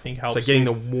rider height, I think, helps. So getting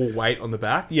the more weight on the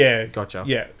back? Yeah. Gotcha.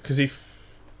 Yeah, because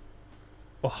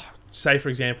say, for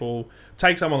example,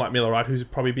 take someone like Miller, right, who's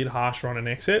probably a bit harsher on an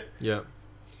exit. Yeah.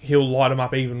 He'll light him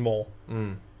up even more.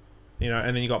 And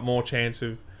then you got more chance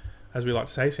of, as we like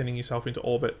to say, sending yourself into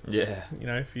orbit. Yeah.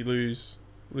 If you lose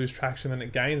traction, then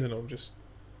it gains and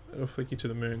it'll flick you to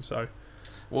the moon. So,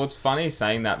 well, it's funny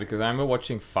saying that because I remember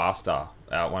watching Faster,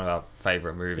 one of our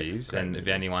favourite movies, and if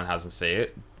anyone hasn't seen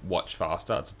it, watch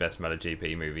Faster. It's the best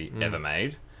MotoGP movie ever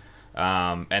made.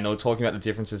 And they were talking about the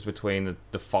differences between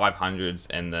the 500s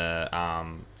and the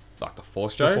the four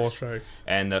strokes.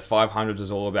 And the 500s is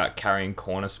all about carrying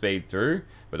corner speed through,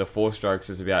 but the four strokes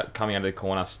is about coming out of the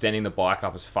corner, standing the bike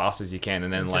up as fast as you can,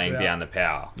 and then laying down the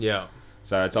power. Yeah.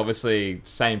 So it's obviously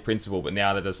same principle, but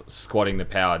now they're just squatting the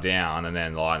power down and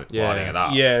then lighting it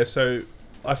up. Yeah, so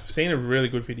I've seen a really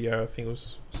good video, I think it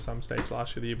was some stage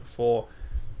last year, the year before,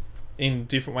 in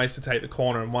different ways to take the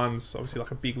corner, and one's obviously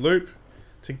like a big loop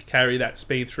to carry that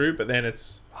speed through, but then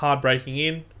it's hard braking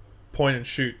in, point and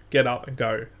shoot, get up and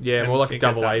go. Yeah, and more like a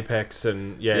double apex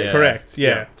and correct.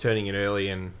 Yeah. Turning it early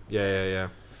and yeah.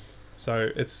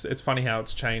 So it's funny how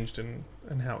it's changed and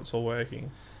how it's all working.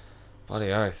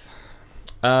 Bloody oath.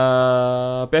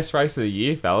 Best race of the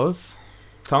year, fellas.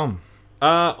 Tom.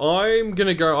 I'm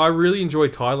gonna go. I really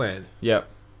enjoyed Thailand. Yep.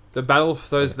 The battle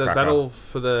for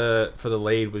the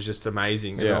lead was just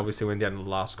amazing. And obviously went down to the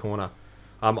last corner.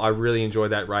 I really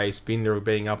enjoyed that race. Binder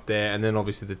being up there, and then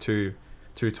obviously the two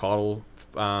title,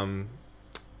 the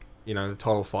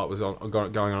title fight was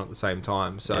going on at the same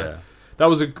time. So that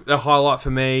was a highlight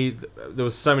for me. There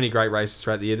was so many great races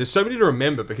throughout the year. There's so many to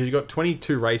remember because you got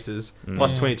 22 races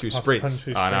plus 22 sprints.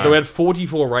 So we had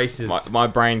 44 races. My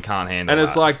brain can't handle and that.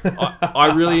 It's like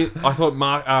I thought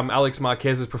Alex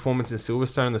Marquez's performance in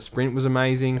Silverstone in the sprint was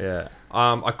amazing. Yeah.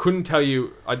 I couldn't tell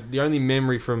you. The only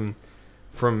memory from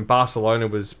Barcelona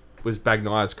was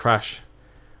Bagnaia's crash,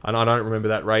 and I don't remember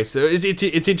that race.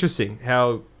 It's interesting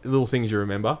how little things you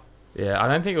remember. Yeah, I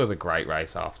don't think it was a great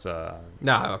race after.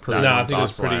 I think it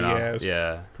was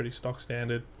pretty stock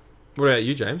standard. What about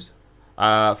you, James?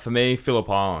 For me, Phillip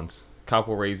Islands.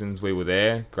 Couple reasons we were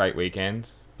there. Great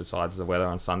weekend, besides the weather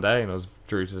on Sunday, and it was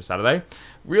drew to the Saturday.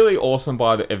 Really awesome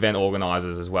by the event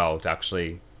organisers as well to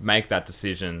actually make that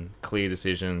clear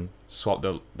decision, swap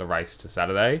the race to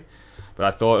Saturday. But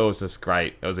I thought it was just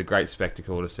great. It was a great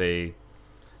spectacle to see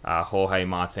Jorge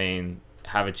Martin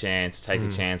have a chance, take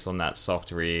a chance on that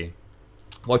soft rear.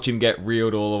 Watch him get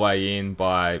reeled all the way in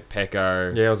by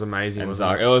Pecco. Yeah, it was amazing. It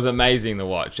was amazing to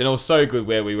watch. And it was so good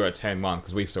where we were at turn 1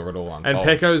 because we saw it all unfold. And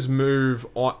Pecco's move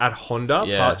at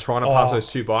Honda, trying to pass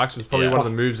those two bikes, was probably one of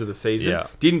the moves of the season. Yeah.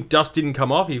 Didn't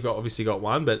come off. He obviously got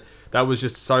one, but that was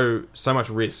just so much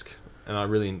risk. And I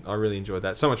really enjoyed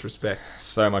that. So much respect.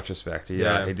 So much respect. He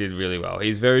did really well.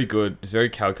 He's very good. He's very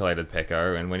calculated,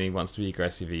 Pecco. And when he wants to be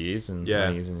aggressive, he is. And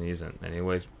when he isn't, he isn't. And he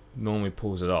always normally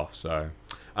pulls it off. So...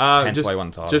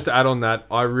 just to add on that,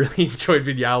 I really enjoyed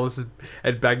Vinales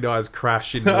and Bagnaia's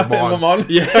crash in Le Mans. Le Mans?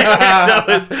 Yeah,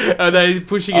 are they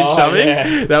pushing and shoving?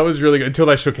 Yeah. That was really good until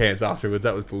they shook hands afterwards.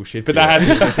 That was bullshit, but they had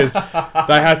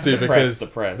to because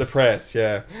the press.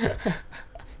 Yeah,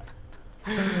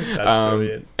 that's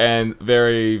brilliant. And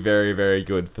very, very, very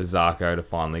good for Zarco to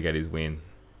finally get his win.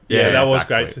 Yeah, that was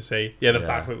great to see. Yeah, the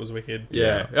backflip was wicked.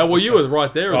 Yeah. Oh, well, you were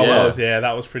right there as well. well.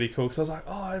 That was pretty cool. Because I was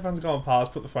like, everyone's going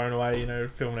past, put the phone away,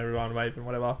 filming everyone, waving,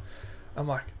 whatever. I'm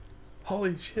like,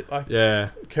 holy shit. Like,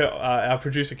 our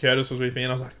producer Curtis was with me,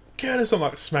 and I was like, Curtis, I'm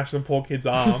like, smashing the poor kid's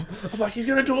arm. I'm like, he's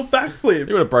going to do a backflip.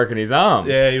 He would have broken his arm.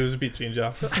 Yeah, he was a bit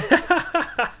ginger.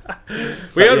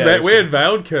 we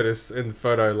unveiled Curtis in the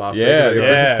photo last week. Yeah, the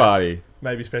Christmas party.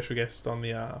 Maybe special guest on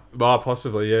the...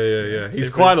 possibly, yeah.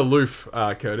 He's quite aloof,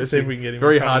 Curtis. See if we can get him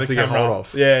very hard to get hold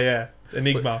of. Yeah.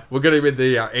 Enigma. We're going to be in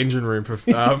the engine room for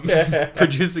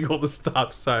producing all the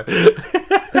stuff, so...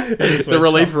 the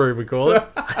relief room, we call it.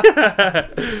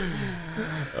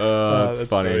 That's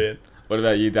funny. Brilliant. What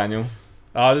about you, Daniel?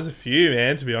 There's a few,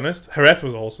 man, to be honest. Jerez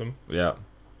was awesome. Yeah.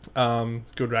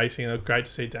 Good racing. It was great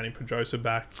to see Danny Pedrosa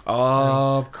back.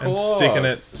 Oh, of course.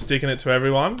 And sticking it to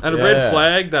everyone. And a red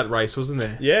flag that race, wasn't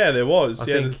there? Yeah, there was. I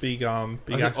There's think big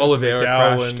accident. Oliveira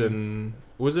crashed and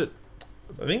was it?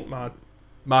 I think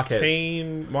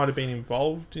Marquez might have been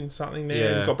involved in something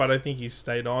there. Yeah. But I don't think he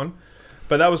stayed on.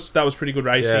 But that was pretty good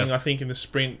racing. Yeah. I think in the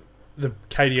sprint, the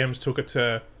KTMs took it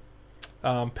to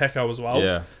Pecco as well.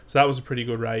 Yeah. So that was a pretty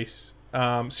good race.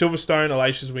 Silverstone,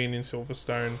 Alicia's win in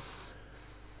Silverstone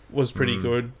was pretty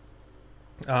good.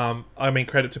 I mean,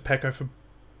 credit to Pecco for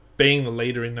being the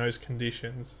leader in those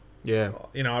conditions. Yeah.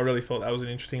 You know, I really thought that was an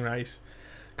interesting race.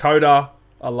 Coda,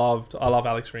 I love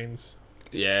Alex Rins.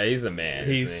 Yeah, he's a man.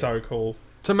 He's so cool.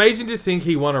 It's amazing to think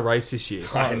he won a race this year.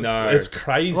 I know. It's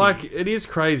crazy. Like, it is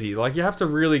crazy. Like, you have to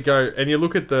really go, and you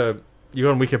look at you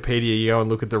go on Wikipedia, you go and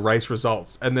look at the race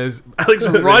results, and there's Alex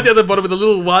right down the bottom with a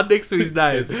little one next to his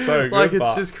name. It's so good. Like,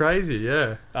 it's just crazy,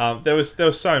 yeah. There was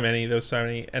so many.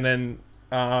 And then...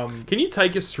 can you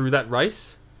take us through that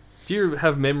race? Do you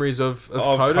have memories of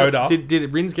Coda?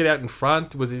 Did Rins get out in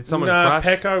front? Was it someone crash?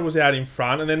 Pecco was out in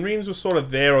front, and then Rins was sort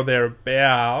of there or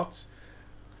thereabouts,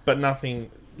 but nothing,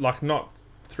 like, not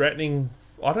threatening.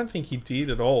 I don't think he did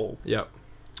at all. Yep.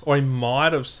 Or he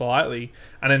might have slightly,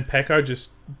 and then Pecco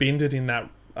just binned it in that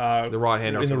the right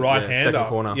hander in the right hander, second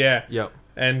corner. Yeah. Yep.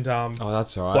 And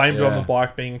that's right. Blamed it on the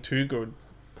bike being too good.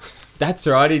 That's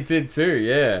right. He did too.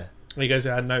 Yeah. He goes,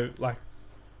 I had no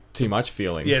too much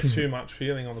feeling. Yeah, too much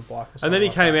feeling on the bike. And then he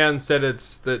came out and said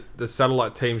it's that the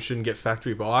satellite team shouldn't get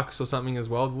factory bikes or something as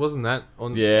well. Wasn't that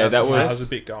on? Yeah, that was a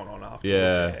bit going on afterwards.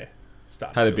 Yeah.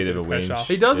 Had a bit of a whinge.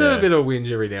 He does have a bit of a whinge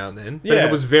every now and then. But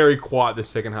it was very quiet the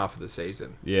second half of the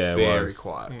season. Yeah, very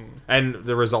quiet. And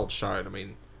the results showed. I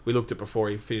mean, we looked at before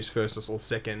he finished first or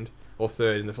second or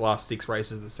third in the last 6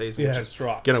 races of the season. Yeah, that's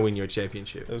right. Going to win you a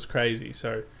championship. It was crazy.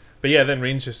 So, but yeah, then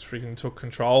Rins just freaking took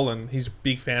control, and he's a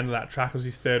big fan of that track. It was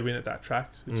his 3rd win at that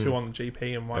track. 2 on the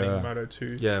GP and 1 in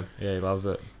Moto2. Yeah, he loves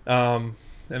it. And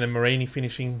then Marini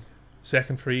finishing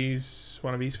 2nd for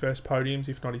one of his first podiums,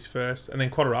 if not his first, and then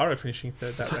Quartararo finishing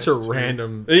 3rd. Such a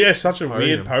random, such a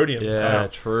weird podium. Yeah,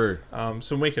 true.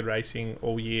 Some wicked racing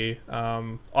all year.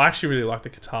 I actually really like the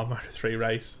Qatar Moto3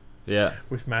 race. Yeah,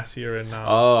 with Massia and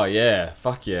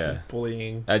fuck yeah,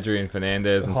 bullying Adrian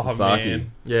Fernandez and Sasaki.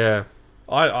 Man. Yeah,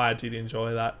 I did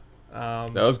enjoy that.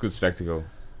 That was a good spectacle.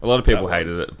 A lot of people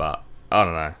hated it, but I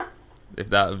don't know if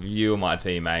that you were my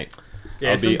teammate.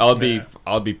 Yeah,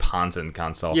 I'd be punting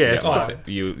console. Yeah,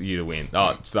 you to win.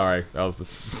 Oh, sorry, I was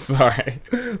just sorry.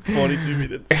 42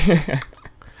 minutes.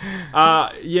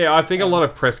 I think a lot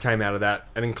of press came out of that,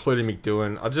 and including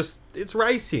McDoohan. It's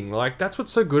racing. Like, that's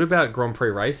what's so good about Grand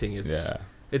Prix racing.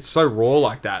 It's so raw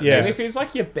like that. Yeah, and if he's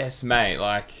like your best mate,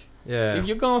 if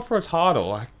you're going for a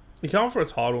title, you're going for a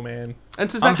title, man.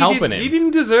 And Sasaki he didn't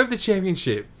deserve the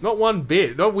championship. Not one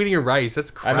bit. Not winning a race.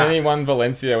 That's crap. And then he won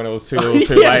Valencia when it was too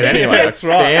late anyway. That's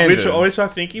right. Which I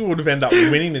think he would have ended up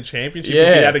winning the championship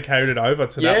if he had carried it over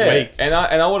to that week. And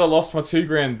I would have lost my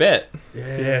 $2,000 bet.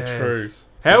 Yeah, true.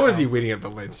 How was he winning at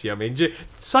Valencia? I mean,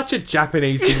 such a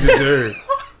Japanese thing to do.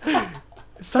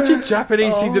 Such a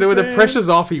Japanese thing to do. When the pressure's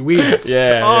off, he wins.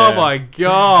 Yeah. My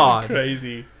God.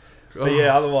 Crazy. But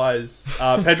otherwise,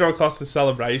 Pedro Acosta's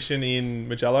celebration in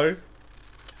Mugello.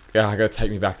 Yeah, I got to take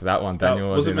me back to that one,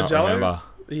 Daniel. Was it Mugello?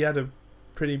 He had a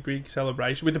pretty big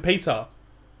celebration with the pizza.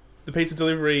 The pizza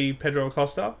delivery, Pedro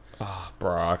Acosta. Oh,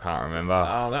 bro, I can't remember.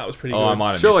 Oh, that was pretty good. I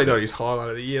might have surely not his highlight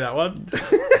of the year, that one.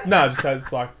 No, just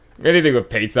it's like... Anything with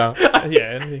pizza.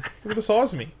 Anything. Look at the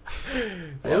size of me.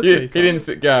 You didn't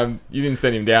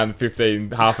send him down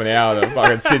half an hour to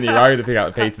fucking Sydney Road to pick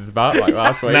up the pizzas but like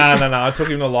last week. No. I took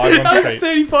him to live on That was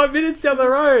 35 minutes down the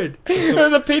road. It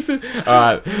was a pizza.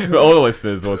 Alright, but all the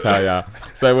listeners will tell you.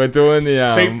 So we're doing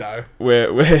the cheap though.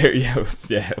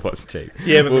 It was cheap.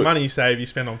 Yeah, but the money you save, you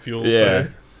spend on fuel. Yeah, so.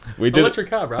 We did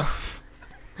electric car, bro.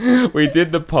 We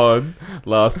did the pod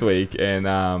last week, and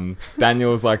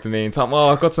Daniel was like to me and Tom,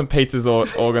 I've got some pizzas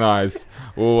organised.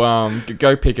 We'll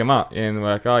go pick them up. And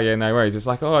we're like, oh yeah, no worries. It's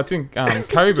like, it's in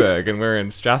Coburg, and we're in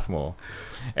Strathmore.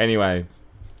 Anyway,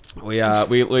 we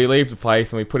leave the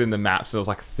place and we put in the maps. It was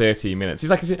like 30 minutes. He's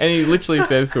like, and he literally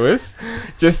says to us,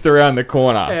 just around the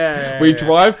corner. We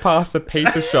drive past the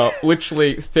pizza shop,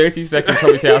 literally 30 seconds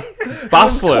from his house,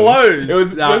 bustling. It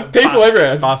was closed. People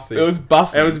everywhere. Busting. It was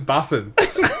busting. It was busting.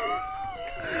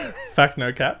 Fact,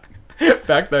 no cap.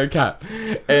 Fact, no cap.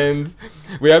 And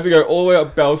we have to go all the way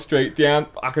up Bell Street, down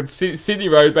Sydney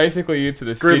Road, basically into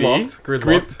the city.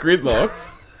 Gridlocked.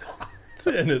 Gridlocked.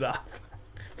 Turn it up.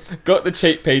 Got the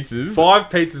cheap pizzas. 5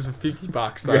 pizzas for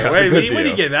 $50. Though. Yeah, Where do deal.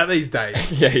 you get that these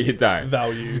days? Yeah, you don't.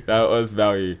 Value. That was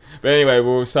value. But anyway,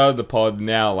 we started the pod an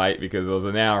hour late because it was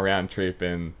an hour round trip,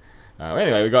 and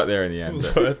anyway, we got there in the It end.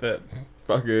 was worth it.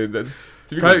 Fucking, that's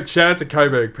Shout out to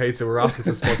Coburg Pizza. We're asking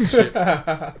for sponsorship.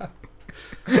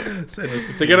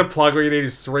 To get a plug, all you need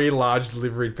is 3 large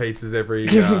delivery pizzas every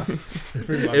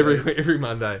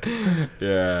Monday.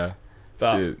 Yeah.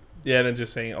 But, Shit. yeah, then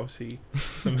just seeing obviously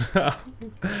some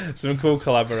cool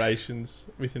collaborations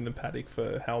within the paddock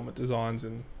for helmet designs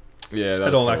and Yeah, that's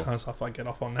and all cool. that kind of stuff. I get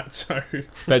off on that. So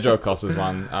Pedro Acosta's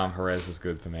one, Jerez was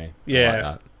good for me.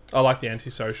 yeah, I like the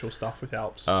antisocial stuff with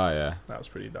Alps. Oh yeah. That was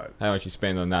pretty dope. How much you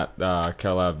spend on that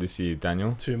collab this year,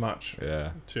 Daniel? Too much.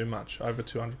 Yeah. Too much. Over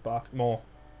 $200 more.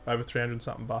 Over 300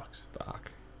 something bucks.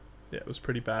 Fuck. Yeah, it was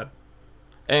pretty bad.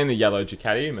 And the yellow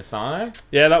Ducati, Misano.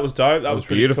 Yeah, that was dope. That was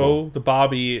pretty beautiful. cool. The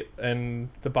Barbie and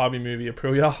the Barbie movie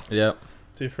Aprilia. Yep.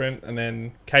 Different. And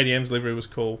then KDM's livery was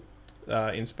cool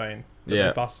in Spain. That Yeah.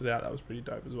 They busted out. That was pretty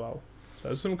dope as well. So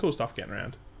there's some cool stuff getting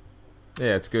around.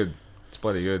 Yeah, it's good. It's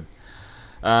bloody good.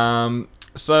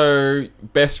 So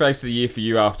best race of the year for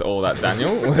you after all that,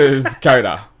 Daniel, was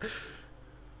Coda.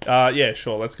 Yeah,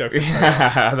 sure. Let's go for it.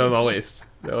 That was a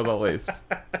list.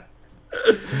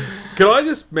 Can I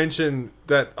just mention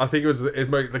that I think it was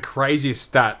the craziest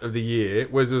stat of the year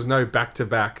was there was no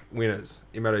back-to-back winners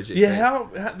in MotoGP. Yeah, how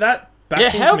that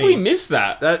baffles How have me. we missed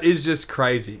that? That is just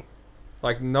crazy.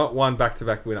 Like, not one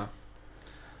back-to-back winner.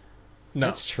 No.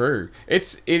 That's true.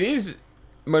 It is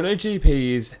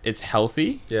MotoGP it's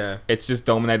healthy. Yeah. It's just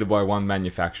dominated by one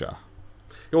manufacturer.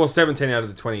 Well, 17 out of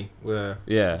the 20 were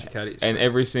Yeah. Ducatis. And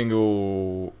every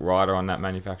single rider on that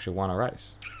manufacturer won a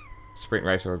race. Sprint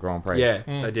race or a Grand Prix. Yeah,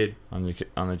 they did. On the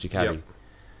Ducati. Yep.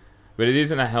 But it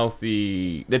isn't a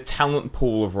healthy... The talent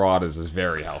pool of riders is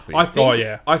very healthy. I think, Oh,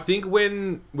 yeah. I think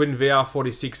when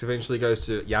VR46 eventually goes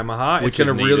to Yamaha, Which it's going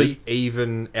is to really needed.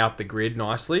 even out the grid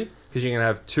nicely because you're going to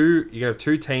have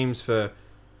two teams for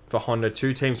Honda,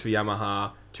 2 teams for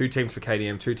Yamaha, 2 teams for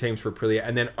KTM, 2 teams for Aprilia,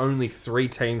 and then only 3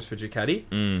 teams for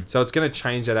Ducati. So it's going to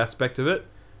change that aspect of it,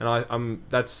 and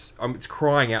it's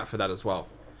crying out for that as well.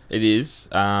 It is.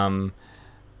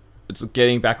 It's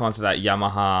getting back onto that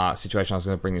Yamaha situation. I was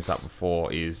going to bring this up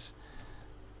before. Is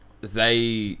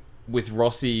with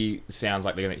Rossi sounds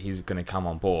like he's going to come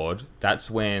on board. That's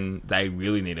when they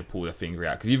really need to pull their finger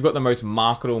out because you've got the most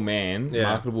marketable man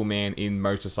in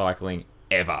motorcycling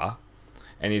ever,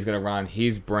 and he's going to run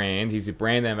his brand. He's the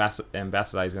brand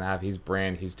ambassador. He's going to have his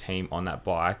brand, his team on that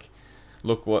bike.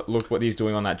 Look what he's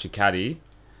doing on that Ducati.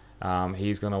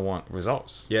 He's going to want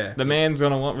results. Yeah. The man's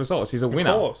going to want results. He's a winner.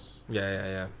 Of course.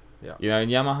 Yeah. You know,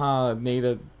 and Yamaha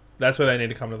needed... That's where they need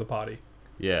to come to the party.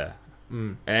 Yeah.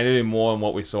 And they did more than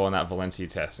what we saw in that Valencia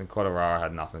test, and Quartararo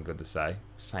had nothing good to say.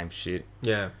 Same shit.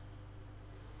 Yeah.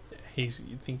 You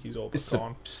think he's all but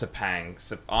gone. Sepang.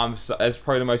 That's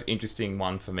probably the most interesting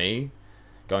one for me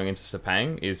going into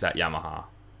Sepang is that Yamaha.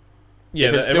 Yeah,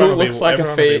 if it still looks like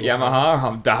a Fiat Yamaha,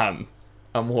 I'm done.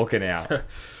 I'm walking out.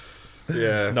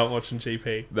 Yeah. Not watching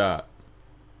GP. That.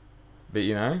 But,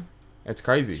 you know, it's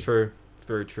crazy. It's true.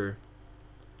 Very true.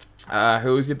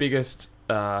 Who was your biggest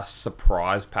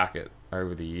surprise packet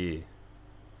over the year?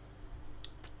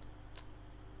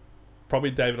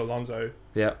 Probably David Alonso,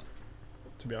 Yep.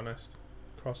 to be honest.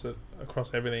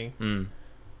 Across everything.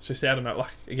 It's just out of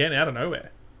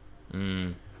nowhere.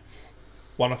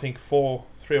 Won, I think, 3 or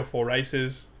 4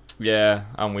 races. Yeah,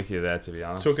 I'm with you there, to be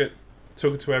honest.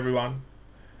 Took it to everyone.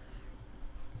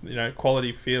 You know,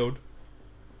 quality field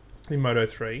in Moto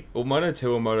 3. Well, Moto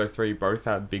 2 and Moto 3 both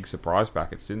had big surprise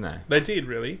brackets, didn't they? They did,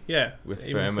 really. Yeah. With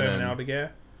Even Furman and and-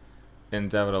 Aldeguer. And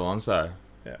David Alonso.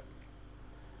 Yeah.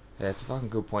 Yeah, it's a fucking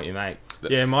good point you make.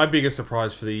 Yeah, my biggest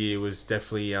surprise for the year was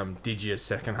definitely Digia's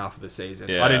second half of the season.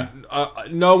 Yeah. I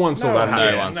didn't. No one saw that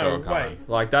happen. No one saw it coming.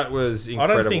 Like, that was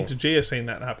incredible. I don't think Gia seen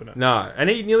that happen. No, and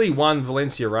he nearly won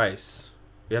Valencia race.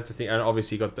 You have to think, and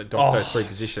obviously got those 3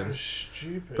 positions. So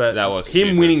stupid. But That was him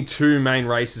stupid. winning 2 main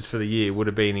races for the year would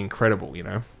have been incredible, you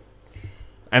know.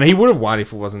 And he would have won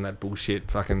if it wasn't that bullshit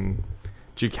fucking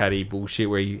Ducati bullshit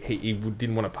where he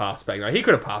didn't want to pass back. Like, he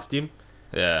could have passed him.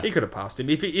 Yeah. He could have passed him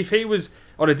if he was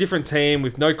on a different team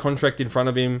with no contract in front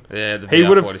of him. Yeah, the He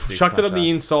would have VR46 chucked it on contract. the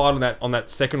inside on that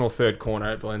second or third corner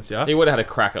at Valencia. He would have had a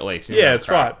crack at least. yeah, that's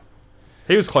right.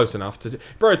 He was close enough to.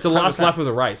 Bro, it's the last 100%. lap of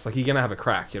the race. Like, you're gonna have a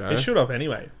crack, you know. He should have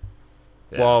anyway.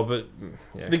 Yeah. Well, but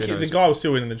the guy was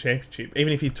still winning the championship.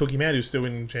 Even if he took him out, he was still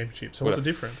winning the championship. So what's the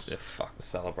difference? Fuck the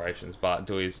celebrations. But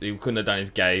he couldn't have done his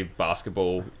gay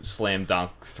basketball slam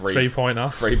dunk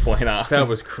three-pointer. That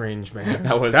was cringe, man.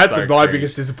 That's so my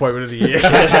biggest disappointment of the year.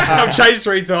 I've changed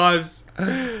 3 times.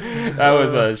 That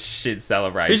was a shit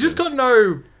celebration. He's just got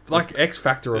no X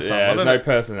factor or something. Yeah, there's no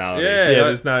personality.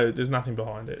 Yeah, there's nothing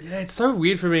behind it. Yeah, it's so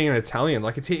weird for being an Italian.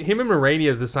 Like, it's him and Marini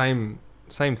are the same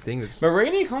thing.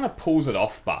 Marini kind of pulls it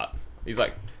off, but he's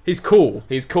cool.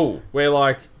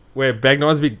 Where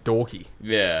Bagnai's a bit dorky.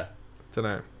 Yeah. Don't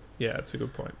know. Yeah, that's a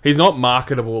good point. He's not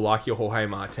marketable like your Jorge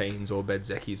Martins or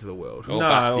Bezzecchis of the world. Or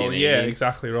yeah,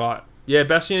 exactly right. Yeah,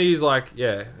 Bastianini's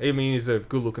he's a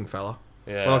good-looking fella.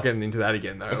 Yeah. We're not getting into that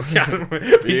again, though.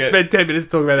 We spent 10 minutes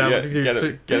talking about that.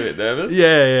 Get a bit nervous?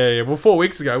 Yeah. Well, 4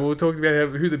 weeks ago, we were talking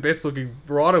about who the best-looking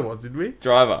rider was, didn't we?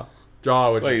 Driver.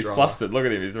 Look, he's flustered. Look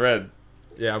at him. He's red.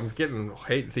 Yeah, I'm getting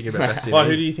hate thinking about Bastianini. Well,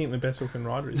 who do you think the best-looking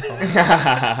rider is?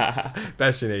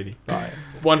 Bastianini. Right.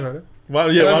 One photo.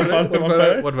 One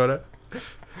photo. One photo.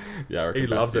 Yeah, I reckon He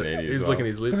loved it. He was licking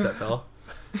his lips, that fella.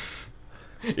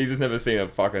 He's just never seen a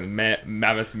fucking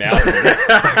mammoth mountain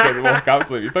fucking walk up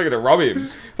to him. You're thinking to rob him.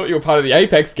 Thought you were part of the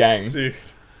Apex gang. Dude.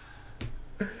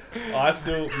 I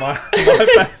still... My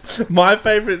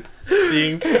favourite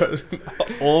thing for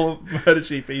all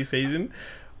MotoGP season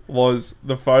was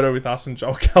the photo with us and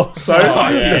Joel Kelso. Oh,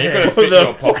 yeah. You could have fit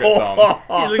your pockets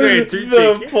on. You look like a toothpick.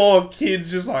 The poor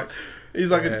kid's just like... He's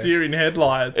like a deer in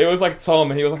headlights. It was like Tom,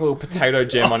 and he was like a little potato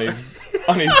gem on his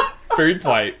food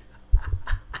plate.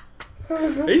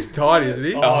 He's tight, isn't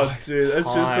he? Oh, dude,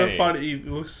 it's just the funny. He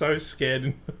looks so scared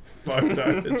in the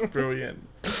photo. It's brilliant.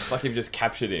 It's like you've just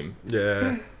captured him.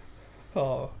 Yeah.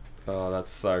 Oh, that's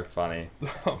so funny.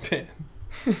 Oh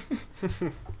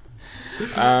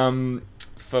man.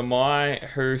 For my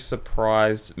who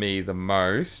surprised me the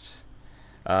most,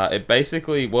 it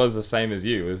basically was the same as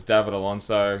you. It was David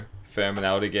Alonso, Fermin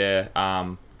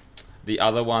Aldeguer. The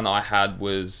other one I had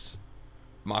was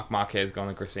Marc Marquez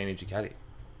going to Gresini Ducati.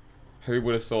 Who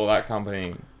would have saw that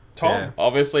company? Tom. Yeah.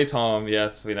 Obviously Tom.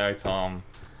 Yes, we know Tom.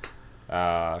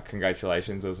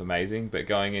 Congratulations, it was amazing. But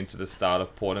going into the start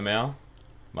of Portimao,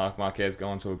 Marc Marquez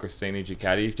going to a Gresini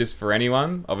Ducati. Just for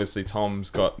anyone, obviously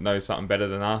Tom's knows something better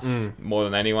than us, more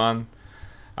than anyone.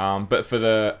 But for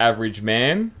the average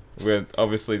man, we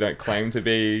obviously don't claim to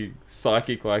be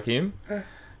psychic like him.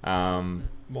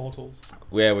 Mortals.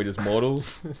 Yeah, we're just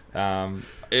mortals.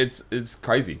 It's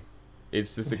crazy.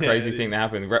 It's just a crazy thing that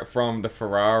happened. From the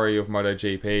Ferrari of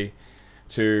MotoGP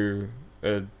to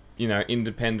a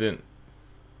independent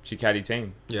Ducati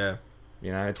team. Yeah.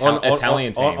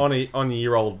 Italian team. On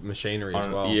year-old machinery as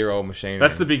well. Year-old machinery.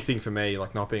 That's the big thing for me,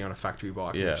 like not being on a factory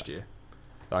bike next year.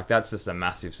 Like, that's just a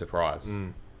massive surprise.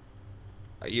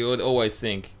 You would always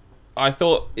think... I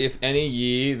thought if any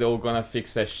year they were going to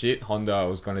fix their shit, Honda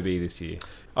was going to be this year.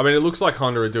 I mean, it looks like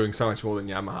Honda are doing so much more than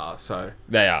Yamaha, so...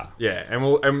 They are. Yeah,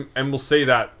 and we'll see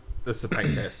that. That's the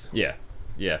paint test.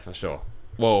 Yeah, for sure.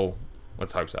 Well,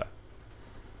 let's hope so.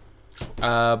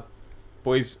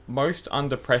 Boys, most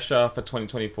under pressure for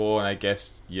 2024, and I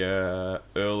guess your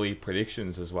early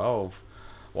predictions as well of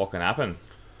what can happen.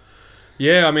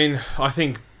 Yeah, I mean, I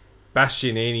think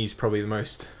Bastianini's probably the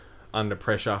most under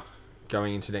pressure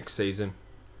going into next season.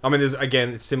 I mean,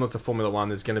 it's similar to Formula 1.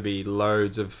 There's going to be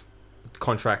loads of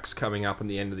contracts coming up in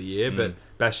the end of the year, but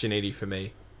Bastianini for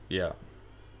me. Yeah.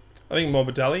 I think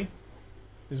Morbidelli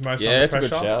is most under pressure. Yeah, it's a good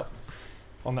shout.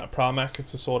 On that Pramac,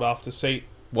 it's a sought-after seat.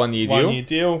 1 year deal? 1 year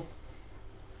deal.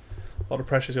 A lot of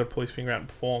pressure. He's got to pull his finger out and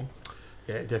perform.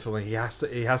 Yeah, definitely. He has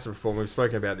to perform. We've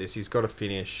spoken about this. He's got to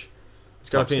finish. He's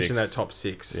got to finish in that top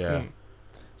 6. Yeah.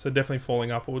 So definitely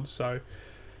falling upwards. So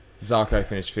Zarco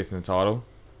finished 5th in the title.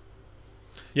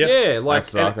 Yep. Yeah, like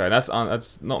that's Zarco.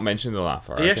 That's not mentioned enough.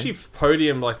 He actually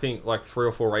podiumed, I think, like 3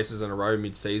 or 4 races in a row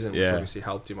mid-season, which obviously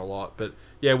helped him a lot. But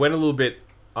yeah, went a little bit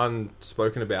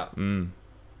unspoken about.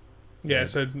 Yeah,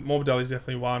 so Morbidelli's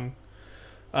definitely one.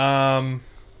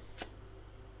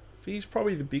 He's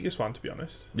probably the biggest one, to be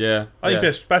honest. Yeah, I think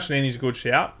Bastianini's a good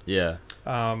shout. Yeah.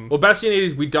 Well,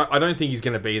 Bastianini's I don't think he's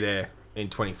going to be there in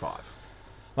 25.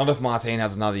 Not if Martin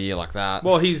has another year like that.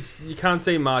 Well, you can't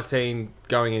see Martin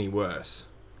going any worse.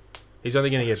 He's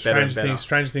only going to get better and better.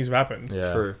 Stranger things have happened.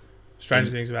 Yeah. True.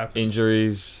 Stranger things have happened.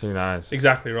 Injuries, who knows?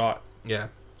 Exactly right. Yeah.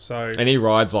 So. And he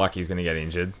rides like he's going to get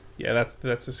injured. Yeah,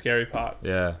 that's the scary part.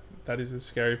 Yeah. That is the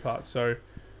scary part. So,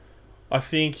 I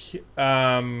think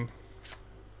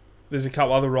there's a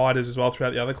couple other riders as well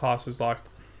throughout the other classes. Like,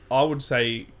 I would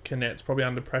say Canet's probably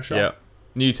under pressure. Yeah.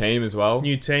 New team as well.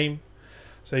 New team.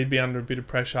 So he'd be under a bit of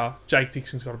pressure. Jake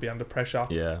Dixon's got to be under pressure.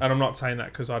 Yeah. And I'm not saying that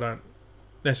because I don't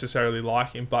necessarily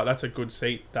like him, but that's a good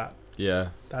seat, that Yeah.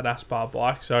 Aspar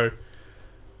bike. So,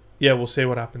 yeah, we'll see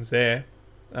what happens there.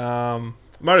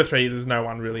 Moto 3, there's no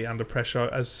one really under pressure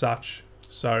as such.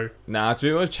 So it's a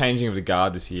bit of a changing of the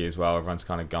guard this year as well. Everyone's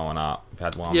kind of going up. We've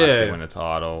had one Massey win a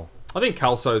title. I think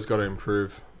Calso's got to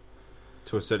improve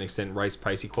to a certain extent. Race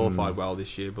pace, he qualified well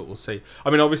this year, but we'll see.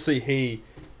 I mean, obviously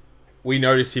we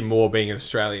notice him more being an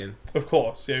Australian. Of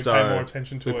course, yeah, so we pay more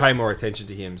attention to it. We pay more attention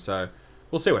to him, so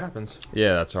we'll see what happens.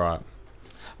 Yeah, that's right.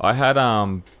 I had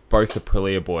both the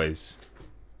Aprilia boys.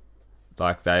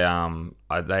 Like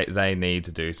they need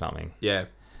to do something. Yeah.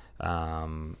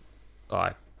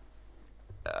 Like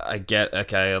I get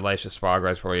Aleix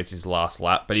Espargaro's probably it's his last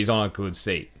lap, but he's on a good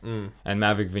seat. And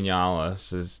Maverick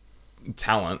Vinales is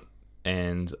talent,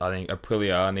 and I think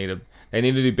Aprilia need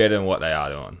to do better than what they are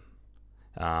doing.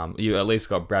 You at least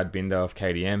got Brad Binder of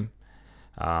KTM,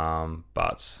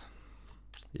 but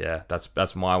yeah,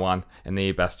 that's my one. And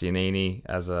the Bastianini,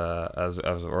 as I've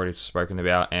already spoken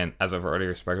about, and as I've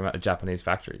already spoken about, the Japanese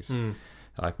factories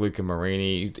like Luca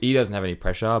Marini, he doesn't have any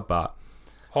pressure, but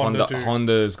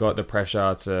Honda's got the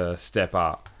pressure to step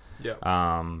up. Yeah.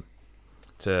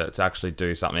 To actually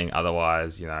do something.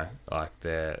 Otherwise, like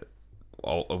if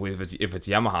it's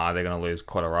Yamaha, they're going to lose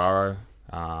Quartararo.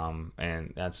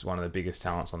 And that's one of the biggest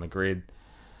talents on the grid.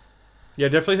 Yeah,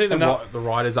 definitely think the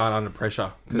riders aren't under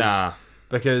pressure.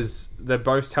 Because they're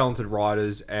both talented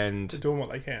riders and they're doing what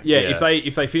they can. Yeah,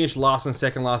 if they finish last and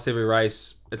second last every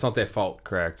race, it's not their fault.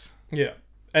 Correct. Yeah.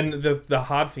 And the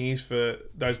hard thing is for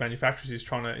those manufacturers is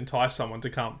trying to entice someone to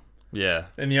come. Yeah.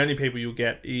 And the only people you'll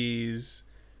get is,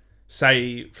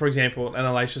 say, for example, an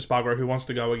Aleix Espargaro who wants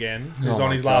to go again, who's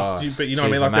on his last... But you know what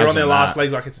I mean? Like, they're on their last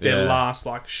legs, like it's their last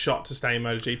shot to stay in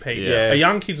MotoGP. Yeah. A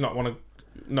young kid's not going to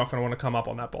want to come up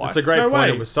on that bike. It's a great point. Way.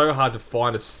 It was so hard to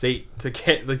find a seat to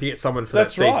get someone for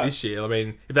that seat this year. I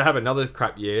mean, if they have another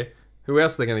crap year, who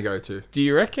else are they going to go to? Do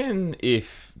you reckon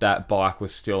if that bike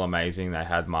was still amazing, they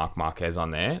had Marc Marquez on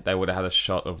there, they would have had a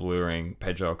shot of luring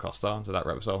Pedro Acosta into that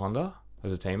Repsol Honda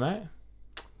as a teammate?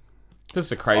 This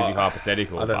is a crazy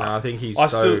hypothetical. I don't know. I think he's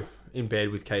in bed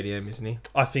with KTM, isn't he?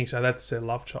 I think so. That's their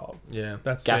love child. Yeah.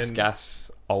 That's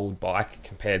gas old bike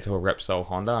compared to a Repsol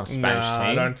Honda on a Spanish team.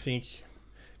 I don't think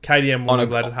KTM would have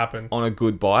let it happen. On a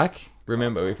good bike?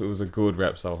 Remember, if it was a good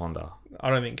Repsol Honda. I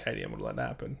don't think KTM would let it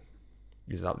happen.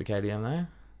 Is it up to KTM though?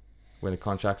 When the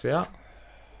contract's out?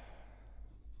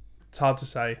 It's hard to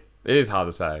say. It is hard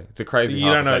to say. It's a crazy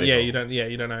You don't know. Yeah, you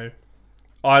don't know.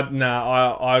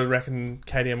 I reckon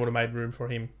KTM would have made room for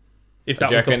him. If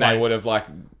that was the they would have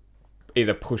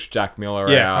either pushed Jack Miller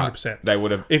out. 100%. They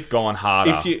would have gone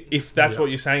harder. If that's what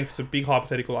you're saying, if it's a big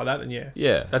hypothetical like that, then yeah.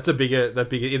 Yeah. That's a bigger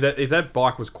if that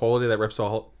bike was quality, that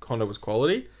Repsol Honda was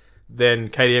quality, then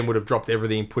KTM would have dropped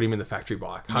everything, put him in the factory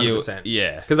bike, 100%.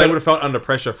 Yeah. Because they would have felt under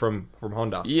pressure from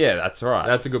Honda. Yeah, that's right.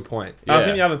 That's a good point. Yeah. I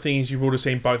think the other thing is you would have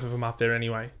seen both of them up there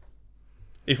anyway,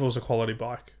 if it was a quality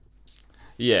bike.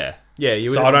 Yeah. Yeah,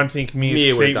 you would. So I don't think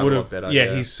Mir's seat would have. Better,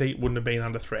 his seat wouldn't have been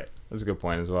under threat. That's a good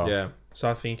point as well. Yeah. So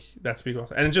I think that's a big.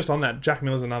 And just on that, Jack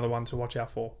Miller's another one to watch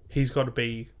out for. He's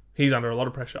under a lot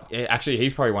of pressure. Yeah, actually,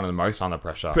 he's probably one of the most under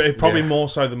pressure. But probably more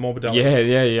so than Morbidelli. Yeah,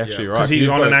 you're actually right. Because he's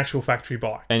on an actual factory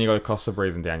bike. And you got a cost of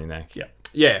breathing down your neck. Yeah.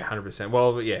 Yeah, 100%.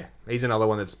 Well, yeah, he's another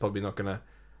one that's probably not going to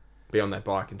be on that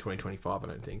bike in 2025. I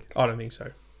don't think. I don't think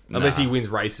so. Unless he wins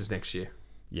races next year.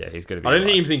 Yeah, he's going to be. I don't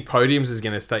even think podiums is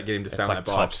going to get him to stay on that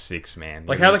bike. Top 6, man.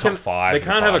 Like how top 5. They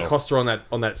can't have a Costa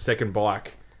on that second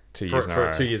bike 2 years in a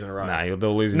row. 2 years in a row. Nah,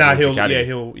 they'll lose him. Nah, he'll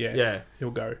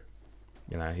go.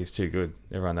 He's too good.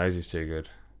 Everyone knows he's too good.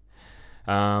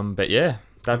 But yeah,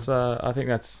 that's I think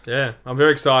that's I'm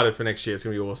very excited for next year. It's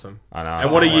gonna be awesome. I know.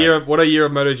 And what a year of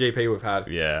MotoGP we've had.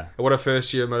 Yeah. And what a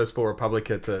first year of Motorsport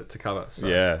Republica to cover. So.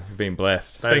 Yeah, we've been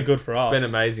blessed. It's been good for us. It's been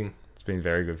amazing. It's been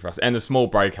very good for us, and the small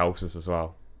break helps us as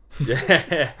well.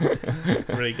 Yeah.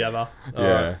 Regather.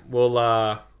 Yeah. Right.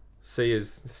 We'll see you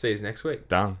next week.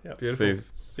 Done. Yep. Beautiful.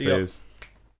 See you.